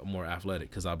 I'm doing more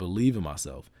athletic because I believe in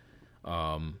myself.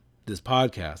 This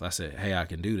podcast, I said, hey, I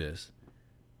can do this,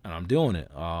 and I'm doing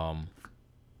it.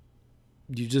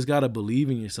 You just gotta believe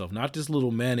in yourself, not this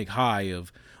little manic high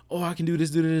of, oh, I can do this,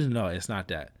 do this. No, it's not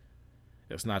that.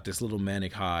 It's not this little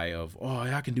manic high of, oh,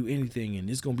 I can do anything and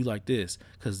it's gonna be like this.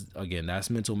 Because again, that's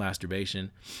mental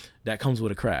masturbation. That comes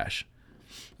with a crash,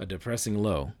 a depressing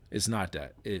low. It's not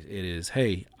that. It is,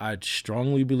 hey, I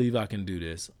strongly believe I can do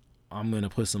this. I'm gonna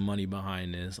put some money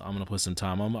behind this. I'm gonna put some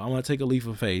time. I'm gonna take a leap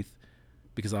of faith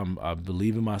because I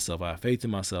believe in myself. I have faith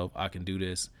in myself. I can do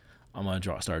this. I'm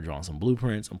gonna start drawing some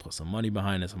blueprints. I'm gonna put some money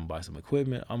behind this. I'm gonna buy some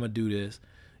equipment. I'm gonna do this.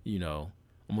 I'm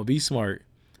gonna be smart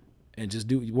and just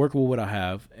work with what I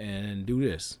have and do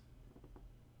this.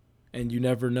 And you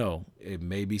never know. It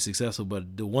may be successful,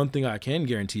 but the one thing I can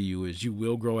guarantee you is you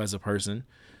will grow as a person.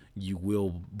 You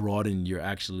will broaden your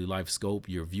actually life scope,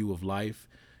 your view of life.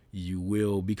 You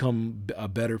will become a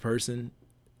better person.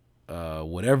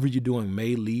 Whatever you're doing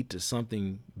may lead to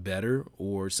something better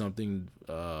or something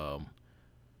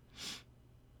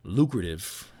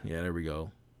lucrative. Yeah, there we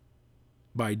go.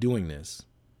 By doing this.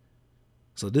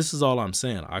 So this is all I'm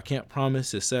saying. I can't promise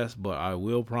success, but I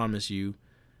will promise you,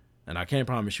 and I can't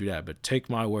promise you that, but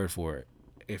take my word for it.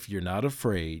 If you're not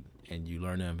afraid and you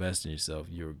learn to invest in yourself,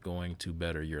 you're going to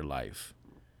better your life.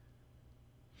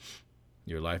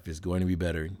 Your life is going to be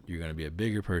better. You're going to be a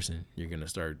bigger person. You're going to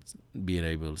start being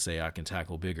able to say, I can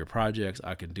tackle bigger projects.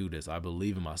 I can do this. I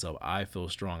believe in myself. I feel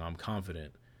strong. I'm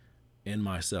confident in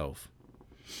myself.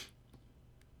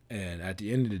 And at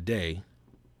the end of the day,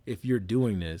 if you're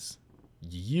doing this,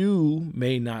 you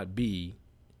may not be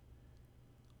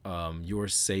your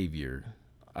savior.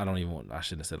 I shouldn't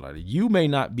have said it like that. You may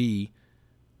not be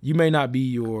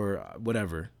your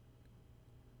whatever.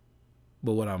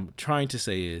 But what I'm trying to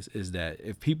say is that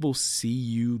if people see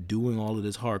you doing all of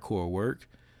this hardcore work,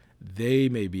 they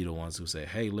may be the ones who say,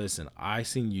 hey, listen, I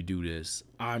seen you do this.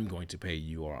 I'm going to pay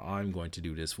you, or I'm going to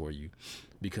do this for you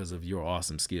because of your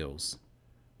awesome skills.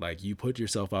 Like, you put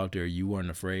yourself out there. You weren't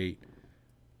afraid.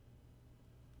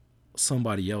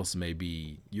 Somebody else may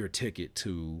be your ticket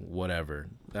to whatever.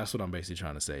 That's what I'm basically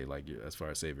trying to say. Like, as far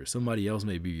as savior, somebody else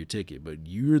may be your ticket, but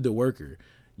you're the worker.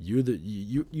 You're the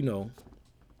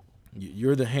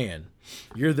you're the hand.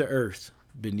 You're the earth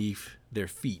beneath their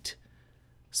feet,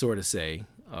 sort of say.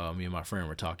 Me and my friend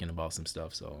were talking about some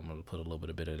stuff, so I'm gonna put a little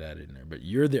bit of that in there. But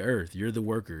you're the earth. You're the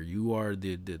worker. You are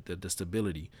the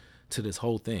stability to this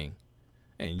whole thing,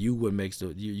 and you're what makes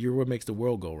the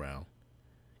world go round.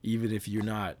 Even if you're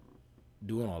not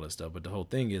doing all this stuff, but the whole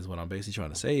thing is, what I'm basically trying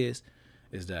to say is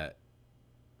that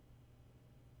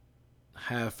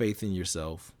have faith in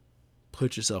yourself,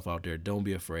 put yourself out there, don't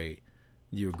be afraid.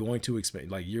 You're going to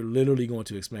expand, like, you're literally going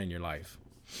to expand your life.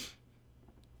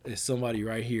 It's somebody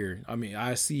right here. I mean,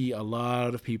 I see a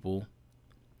lot of people,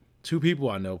 two people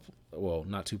I know, well,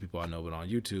 not two people I know, but on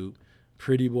YouTube,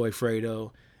 Pretty Boy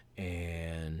Fredo,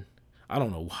 and I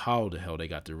don't know how the hell they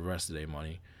got the rest of their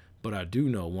money. But I do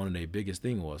know one of their biggest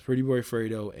thing was Pretty Boy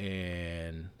Fredo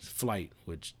and Flight,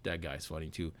 which that guy's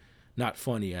funny too. Not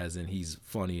funny as in he's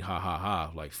funny, ha ha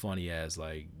ha. Like, funny as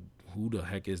like, who the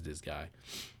heck is this guy?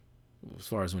 As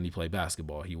far as when he play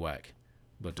basketball, he whack.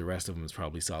 But the rest of them is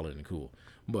probably solid and cool.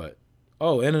 But,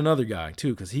 and another guy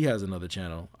too, because he has another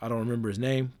channel. I don't remember his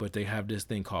name, but they have this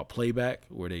thing called Playback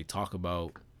where they talk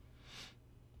about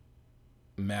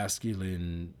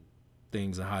masculine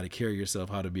things and how to carry yourself,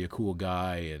 how to be a cool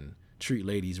guy and treat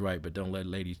ladies right, but don't let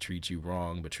ladies treat you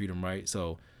wrong, but treat them right.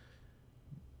 So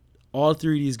all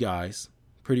three of these guys,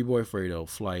 Pretty Boy Fredo,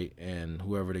 Flight, and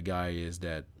whoever the guy is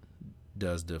that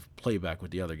does the playback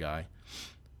with the other guy,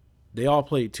 they all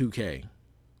played 2K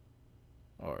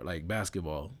or like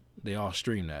basketball. They all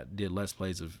streamed that, did let's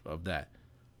plays of that.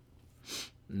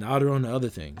 Now they're on the other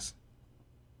things.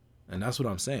 And that's what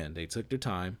I'm saying. They took their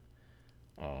time.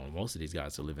 Most of these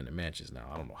guys are living in mansions now.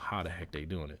 I don't know how the heck they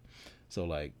doing it. So,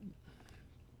 like,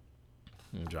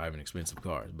 driving expensive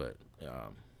cars, but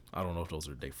I don't know if those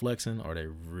are they flexing or they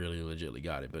really legitimately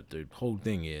got it. But the whole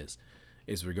thing is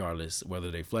regardless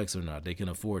whether they flex or not, they can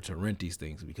afford to rent these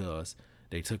things because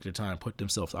they took their time, put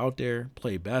themselves out there,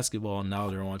 play basketball, and now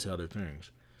they're on to other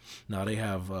things. Now they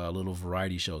have little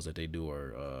variety shows that they do,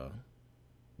 or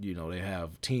they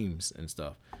have teams and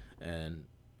stuff. And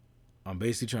I'm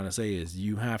basically trying to say is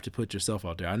you have to put yourself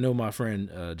out there. I know my friend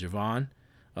Javon,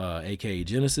 aka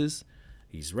Genesis.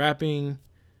 He's rapping.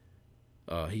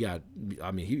 He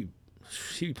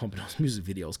pumping those music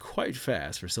videos quite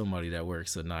fast for somebody that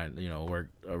works work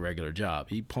a regular job.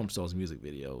 He pumps those music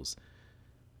videos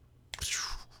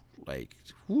like,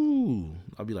 whoo.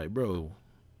 I'll be like, bro,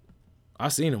 I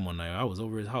seen him one night. I was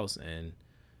over his house and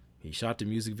he shot the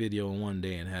music video in one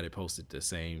day and had it posted the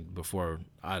same before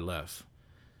I left.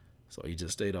 So he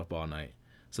just stayed up all night.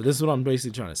 So this is what I'm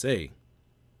basically trying to say.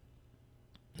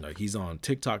 Like, he's on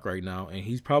TikTok right now, and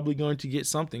he's probably going to get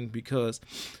something because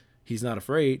he's not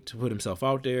afraid to put himself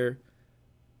out there.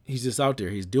 He's just out there.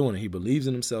 He's doing it. He believes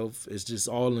in himself. It's just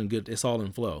all in good. It's all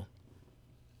in flow.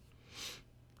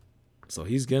 So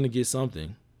he's going to get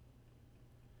something.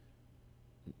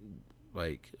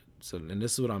 Like, so, and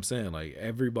this is what I'm saying. Like,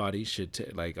 everybody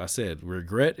should, like I said,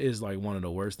 regret is like one of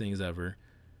the worst things ever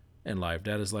in life.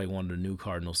 That is like one of the new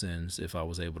cardinal sins. If I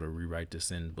was able to rewrite the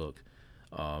sin book,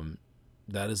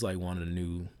 that is like one of the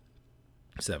new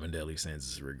 7 deadly sins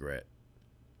is regret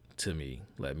to me.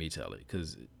 Let me tell it.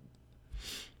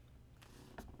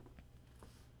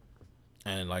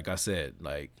 And like I said,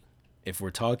 like, if we're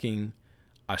talking,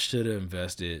 I should have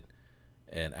invested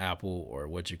in Apple or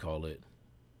what you call it,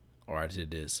 or I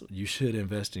did this. You should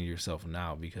invest in yourself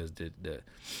now because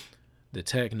the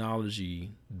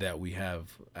technology that we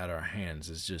have at our hands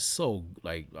is just so,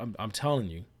 like, I'm telling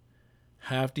you,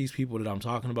 half these people that I'm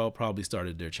talking about probably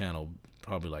started their channel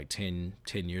probably like 10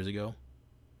 years ago.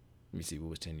 Let me see, what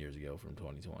was 10 years ago from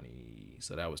 2020?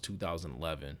 So that was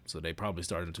 2011. So they probably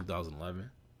started in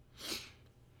 2011.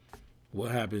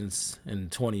 What happens in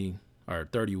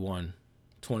 2031?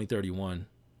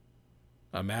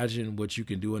 Imagine what you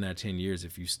can do in that 10 years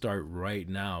if you start right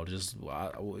now.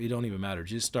 It don't even matter.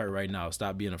 Just start right now.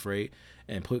 Stop being afraid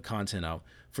and put content out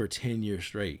for 10 years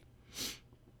straight.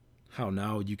 How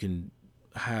now you can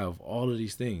have all of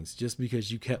these things just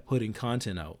because you kept putting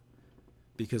content out.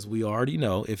 Because we already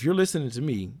know, if you're listening to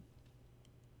me,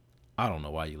 I don't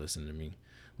know why you listen to me,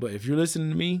 but if you're listening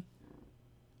to me,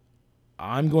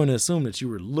 I'm going to assume that you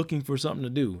were looking for something to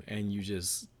do and you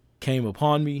just came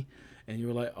upon me and you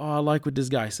were like, oh, I like what this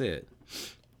guy said.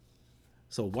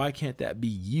 So why can't that be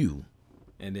you?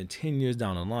 And then 10 years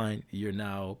down the line, you're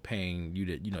now paying, you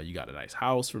got a nice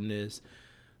house from this,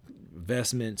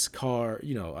 investments, car,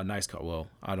 a nice car. Well,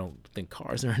 I don't think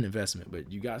cars are an investment,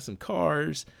 but you got some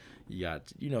cars, you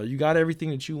got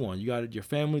everything that you want. You got your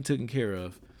family taken care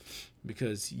of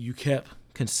because you kept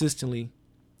consistently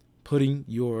putting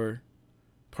your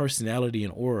personality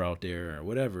and aura out there or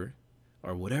whatever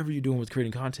you're doing with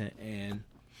creating content. And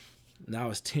now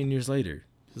it's 10 years later.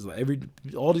 It's like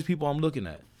all these people I'm looking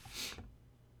at,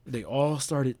 they all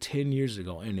started 10 years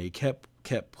ago and they kept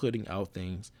putting out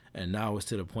things. And now it's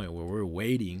to the point where we're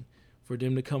waiting for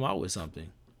them to come out with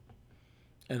something.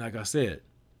 And like I said,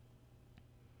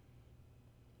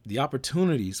 the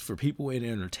opportunities for people in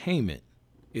entertainment,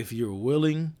 if you're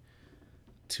willing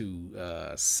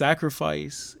to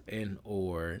sacrifice and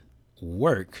or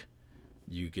work,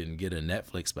 you can get a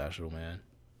Netflix special, man.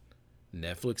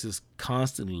 Netflix is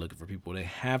constantly looking for people. They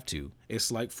have to.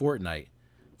 It's like Fortnite.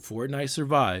 Fortnite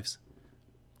survives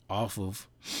off of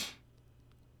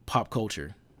pop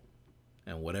culture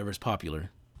and whatever's popular.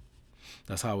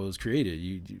 That's how it was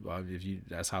created.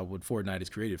 That's how what Fortnite is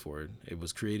created for. It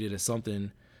was created as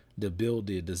something to build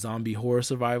the zombie horror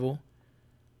survival.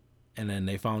 And then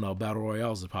they found out battle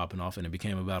royales are popping off and it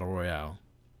became a battle royale.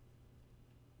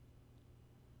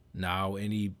 Now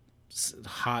any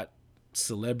hot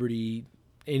celebrity,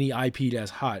 any IP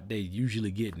that's hot, they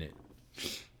usually getting it.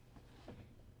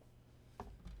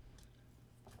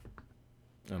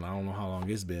 And I don't know how long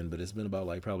it's been, but it's been about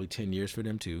like probably 10 years for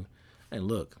them too. And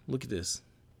look at this.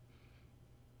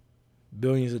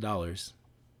 Billions of dollars.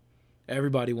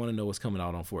 Everybody want to know what's coming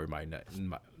out on Fortnite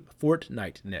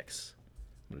next.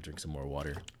 I'm going to drink some more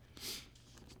water.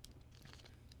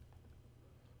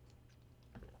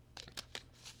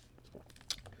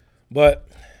 But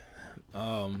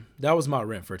that was my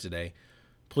rant for today.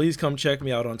 Please come check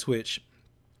me out on Twitch,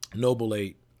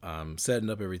 Noble8. I'm setting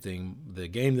up everything. The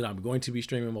game that I'm going to be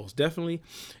streaming most definitely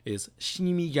is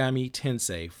Shin Megami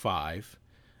Tensei 5,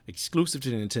 exclusive to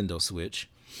the Nintendo Switch.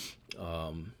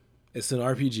 It's an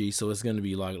RPG, so it's going to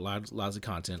be lots of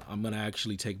content. I'm going to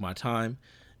actually take my time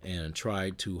and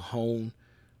try to hone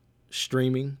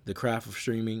streaming, the craft of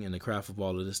streaming and the craft of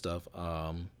all of this stuff.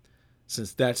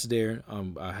 Since that's there,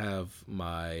 I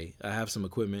have some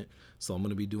equipment, so I'm going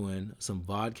to be doing some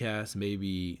vodcasts,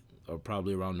 maybe or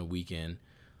probably around the weekend.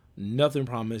 Nothing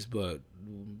promised, but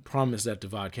promise that the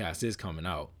vodcast is coming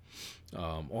out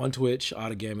on Twitch,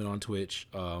 Out of Gamut on Twitch.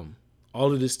 All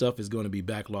of this stuff is going to be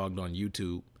backlogged on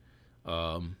YouTube.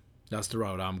 That's the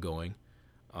route I'm going.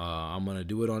 I'm gonna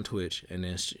do it on Twitch and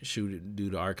then do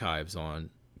the archives on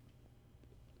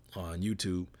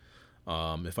YouTube.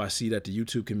 If I see that the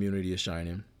YouTube community is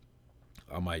shining,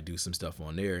 I might do some stuff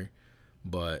on there.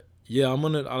 But yeah,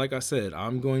 like I said,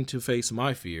 I'm going to face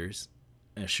my fears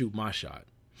and shoot my shot.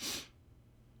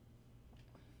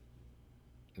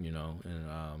 And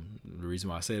the reason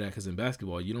why I say that, because in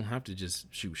basketball, you don't have to just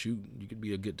shoot. You could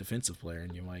be a good defensive player,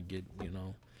 and you might get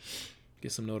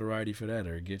some notoriety for that,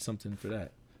 or get something for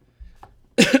that.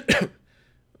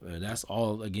 That's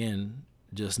all, again,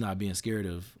 just not being scared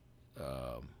of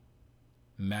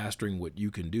mastering what you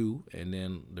can do, and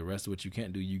then the rest of what you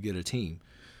can't do, you get a team.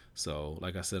 So,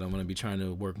 like I said, I'm going to be trying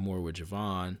to work more with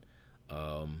Javon.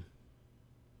 I'm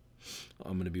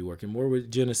going to be working more with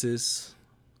Genesis.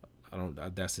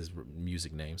 That's his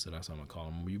music name, so that's what I'm going to call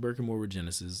him. I'm going to be working more with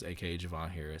Genesis, a.k.a. Javon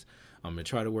Harris. I'm going to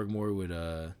try to work more with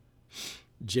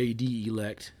JD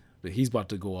Elect, but he's about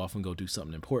to go off and go do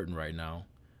something important right now.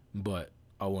 But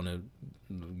I want to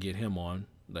get him on,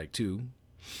 too.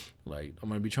 I'm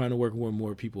going to be trying to work more and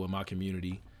more people in my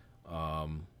community,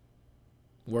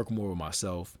 work more with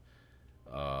myself.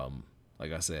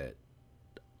 Like I said,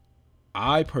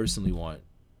 I personally want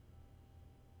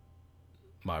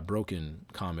my Broken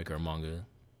comic or manga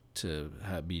to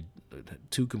be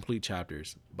 2 complete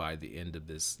chapters by the end of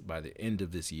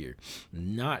this year,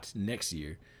 not next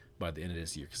year, by the end of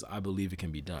this year, because I believe it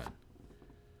can be done.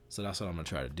 So that's what I'm gonna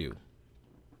try to do,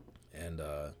 and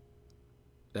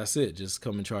that's it. Just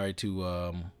come and try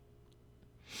to,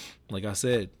 like I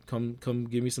said, come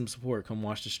give me some support. Come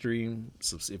watch the stream.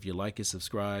 If you like it,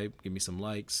 subscribe. Give me some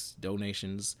likes,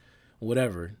 donations,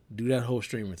 whatever. Do that whole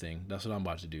streamer thing. That's what I'm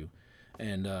about to do.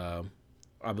 And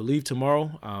I believe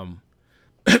tomorrow,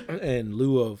 in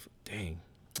lieu of, dang,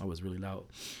 I was really loud.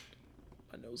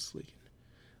 My nose is leaking.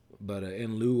 But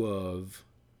in lieu of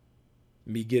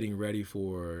me getting ready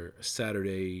for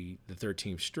Saturday the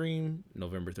 13th stream,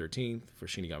 November 13th, for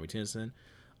Shinigami Tensei,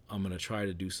 I'm going to try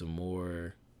to do some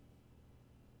more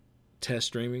test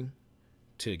streaming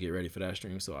to get ready for that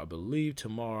stream. So I believe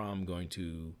tomorrow I'm going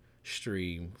to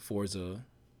stream Forza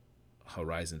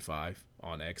Horizon 5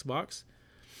 on Xbox.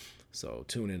 So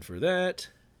tune in for that.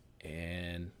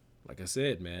 And like I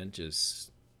said, man,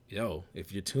 just,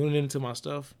 if you're tuning into my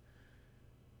stuff,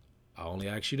 I only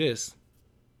ask you this.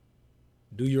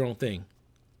 Do your own thing.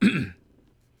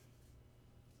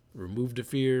 Remove the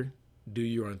fear. Do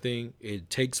your own thing. It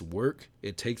takes work.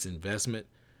 It takes investment.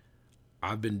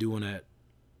 I've been doing that.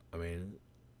 I mean,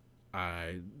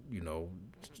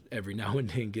 every now and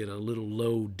then get a little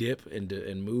low dip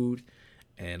in mood,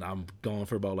 and I'm gone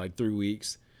for about 3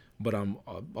 weeks. But I'm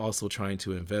also trying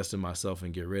to invest in myself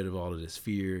and get rid of all of this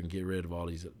fear and get rid of all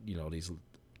these, these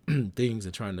things,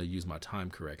 and trying to use my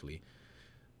time correctly.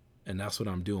 And that's what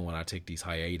I'm doing when I take these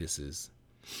hiatuses.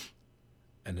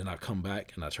 And then I come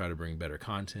back and I try to bring better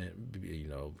content,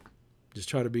 just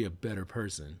try to be a better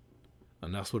person.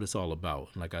 And that's what it's all about.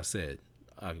 And like I said,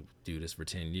 I do this for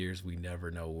 10 years. We never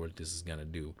know what this is going to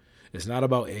do. It's not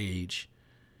about age.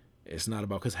 It's not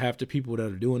about, because half the people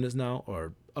that are doing this now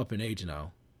are up in age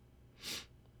now.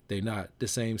 They're not the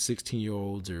same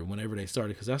 16-year-olds or whenever they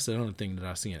started, because that's another thing that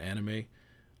I see in anime.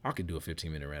 I could do a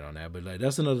 15-minute rant on that, but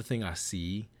that's another thing I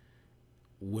see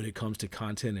when it comes to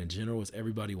content in general, is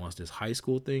everybody wants this high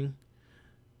school thing.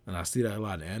 And I see that a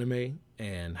lot in anime,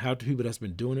 and half the people that's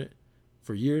been doing it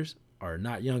for years are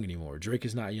not young anymore. Drake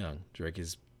is not young. Drake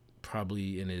is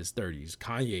probably in his 30s.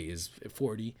 Kanye is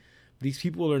 40. These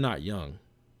people are not young.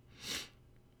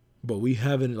 But we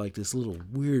have this little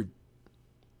weird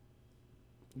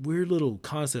little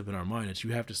concept in our mind that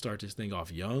you have to start this thing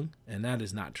off young, and that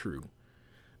is not true.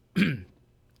 You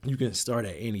can start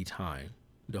at any time.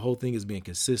 The whole thing is being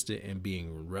consistent and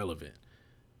being relevant.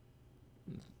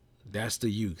 That's the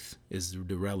youth, is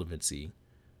the relevancy,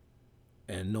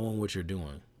 and knowing what you're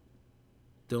doing.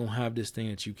 Don't have this thing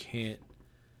that you can't,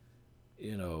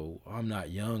 I'm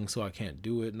not young, so I can't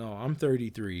do it. No, I'm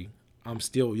 33. I'm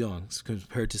still young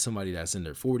compared to somebody that's in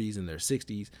their 40s and their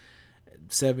 60s,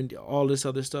 70, all this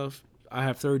other stuff. I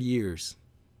have 30 years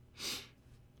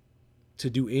to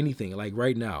do anything. Like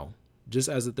right now, just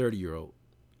as a 30-year-old,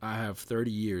 I have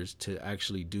 30 years to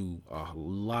actually do a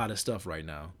lot of stuff right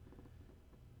now.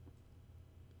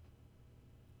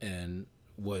 And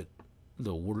what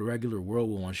the regular world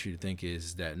will want you to think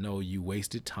is that, no, you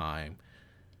wasted time.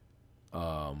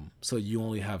 So you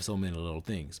only have so many little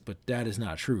things. But that is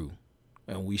not true.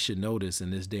 And we should know this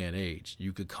in this day and age.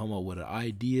 You could come up with an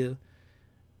idea,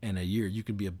 in a year you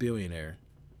could be a billionaire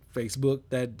Facebook,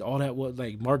 that all that was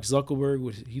like Mark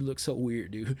Zuckerberg. He looked so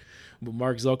weird, dude. But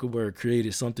Mark Zuckerberg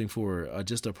created something for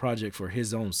just a project for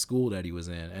his own school that he was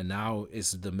in, and now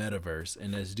it's the metaverse.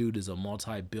 And this dude is a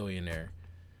multi-billionaire.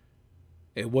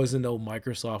 It wasn't no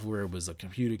Microsoft where it was a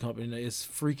computer company. It's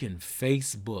freaking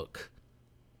Facebook,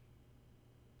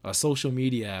 a social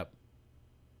media app.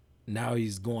 Now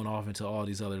he's going off into all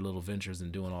these other little ventures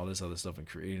and doing all this other stuff and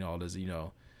creating all this,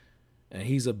 and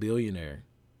he's a billionaire.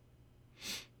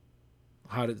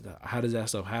 How does that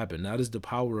stuff happen? That is the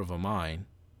power of a mind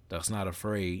that's not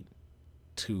afraid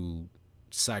to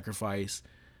sacrifice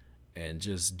and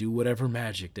just do whatever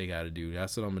magic they got to do.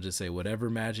 That's what I'm gonna just say. Whatever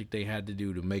magic they had to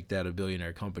do to make that a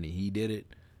billionaire company, he did it.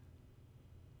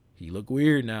 He look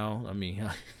weird now. I mean,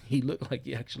 he looked like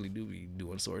he actually do be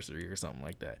doing sorcery or something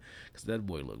like that. Cause that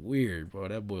boy look weird, bro.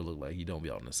 That boy look like he don't be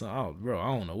out in the sun. I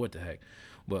don't know what the heck.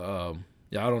 But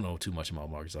yeah, I don't know too much about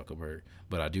Mark Zuckerberg,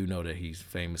 but I do know that he's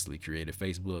famously created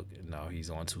Facebook, and now he's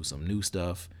on to some new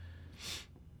stuff.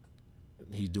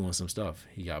 He's doing some stuff.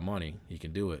 He got money. He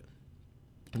can do it.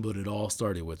 But it all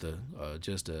started with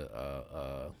just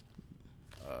a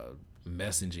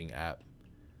messaging app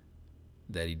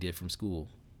that he did from school.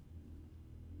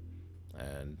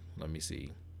 And let me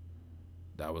see.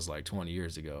 That was like 20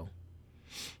 years ago.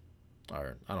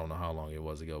 Or I don't know how long it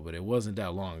was ago, but it wasn't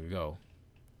that long ago.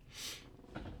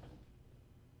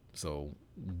 So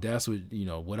that's what,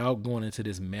 without going into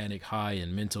this manic high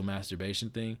and mental masturbation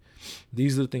thing,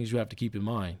 these are the things you have to keep in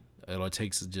mind. It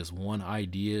takes just one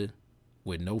idea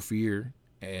with no fear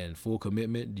and full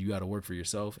commitment. You got to work for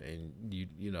yourself, and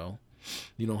you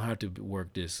don't have to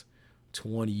work this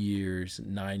 20 years,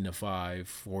 9 to 5,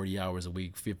 40 hours a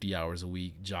week, 50 hours a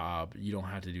week job. You don't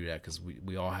have to do that because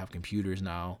we all have computers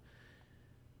now.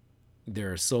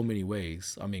 There are so many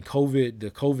ways. I mean, the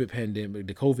COVID pandemic,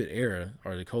 the COVID era,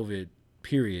 or the COVID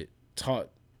period taught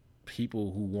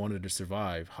people who wanted to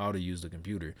survive how to use the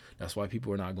computer. That's why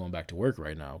people are not going back to work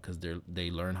right now, because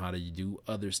they learn how to do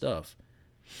other stuff.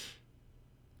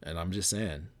 And I'm just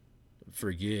saying,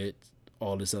 forget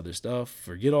all this other stuff.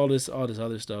 Forget all this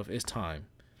other stuff. It's time.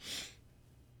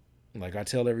 Like I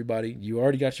tell everybody, you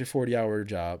already got your 40-hour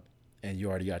job. And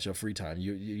you already got your free time.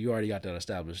 You already got that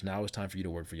established. Now it's time for you to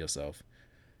work for yourself.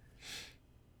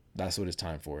 That's what it's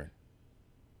time for.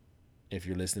 If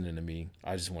you're listening to me,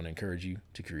 I just want to encourage you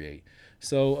to create.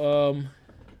 So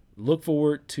look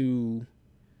forward to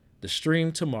the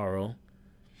stream tomorrow.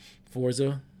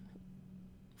 Forza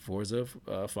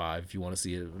 5, if you want to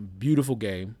see it. Beautiful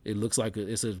game. It looks like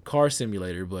it's a car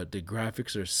simulator, but the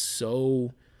graphics are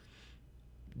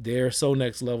they're so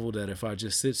next level that if I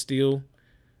just sit still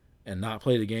and not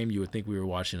play the game, you would think we were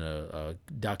watching a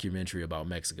documentary about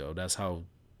Mexico. That's how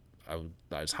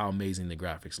amazing the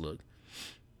graphics look.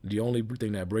 The only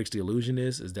thing that breaks the illusion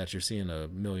is that you're seeing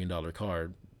 $1 million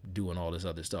car doing all this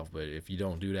other stuff. But if you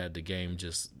don't do that, the game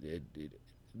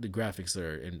the graphics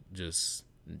are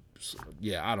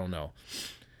I don't know.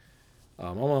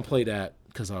 I'm gonna play that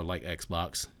because I like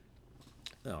Xbox.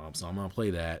 So I'm gonna play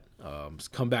that.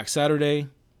 Come back Saturday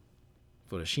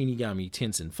for the Shinigami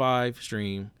Tensei 5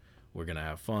 stream. We're going to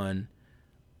have fun.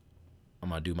 I'm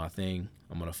going to do my thing.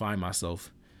 I'm going to find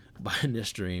myself behind this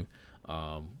stream.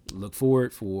 Look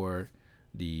forward for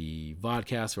the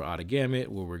vodcast for Outta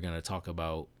Gamut, where we're going to talk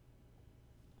about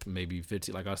maybe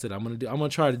 50. Like I said, I'm going to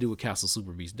try to do what Castle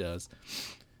Super Beast does.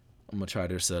 I'm going to try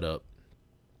their setup.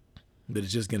 But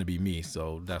it's just going to be me,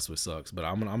 so that's what sucks. But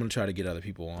I'm going to try to get other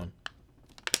people on.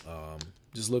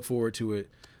 Just look forward to it.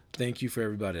 Thank you for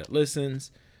everybody that listens.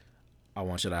 I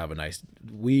want you to have a nice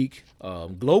week.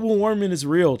 Global warming is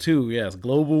real too. Yes,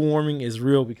 global warming is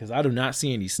real because I do not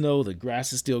see any snow. The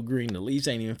grass is still green. The leaves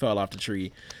ain't even fell off the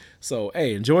tree. So,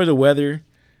 hey, enjoy the weather.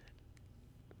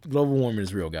 Global warming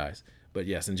is real, guys. But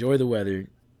yes, enjoy the weather.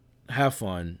 Have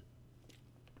fun.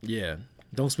 Yeah,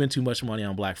 don't spend too much money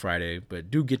on Black Friday, but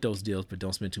do get those deals, but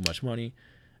don't spend too much money.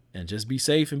 And just be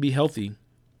safe and be healthy.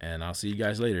 And I'll see you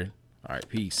guys later. All right,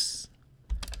 peace.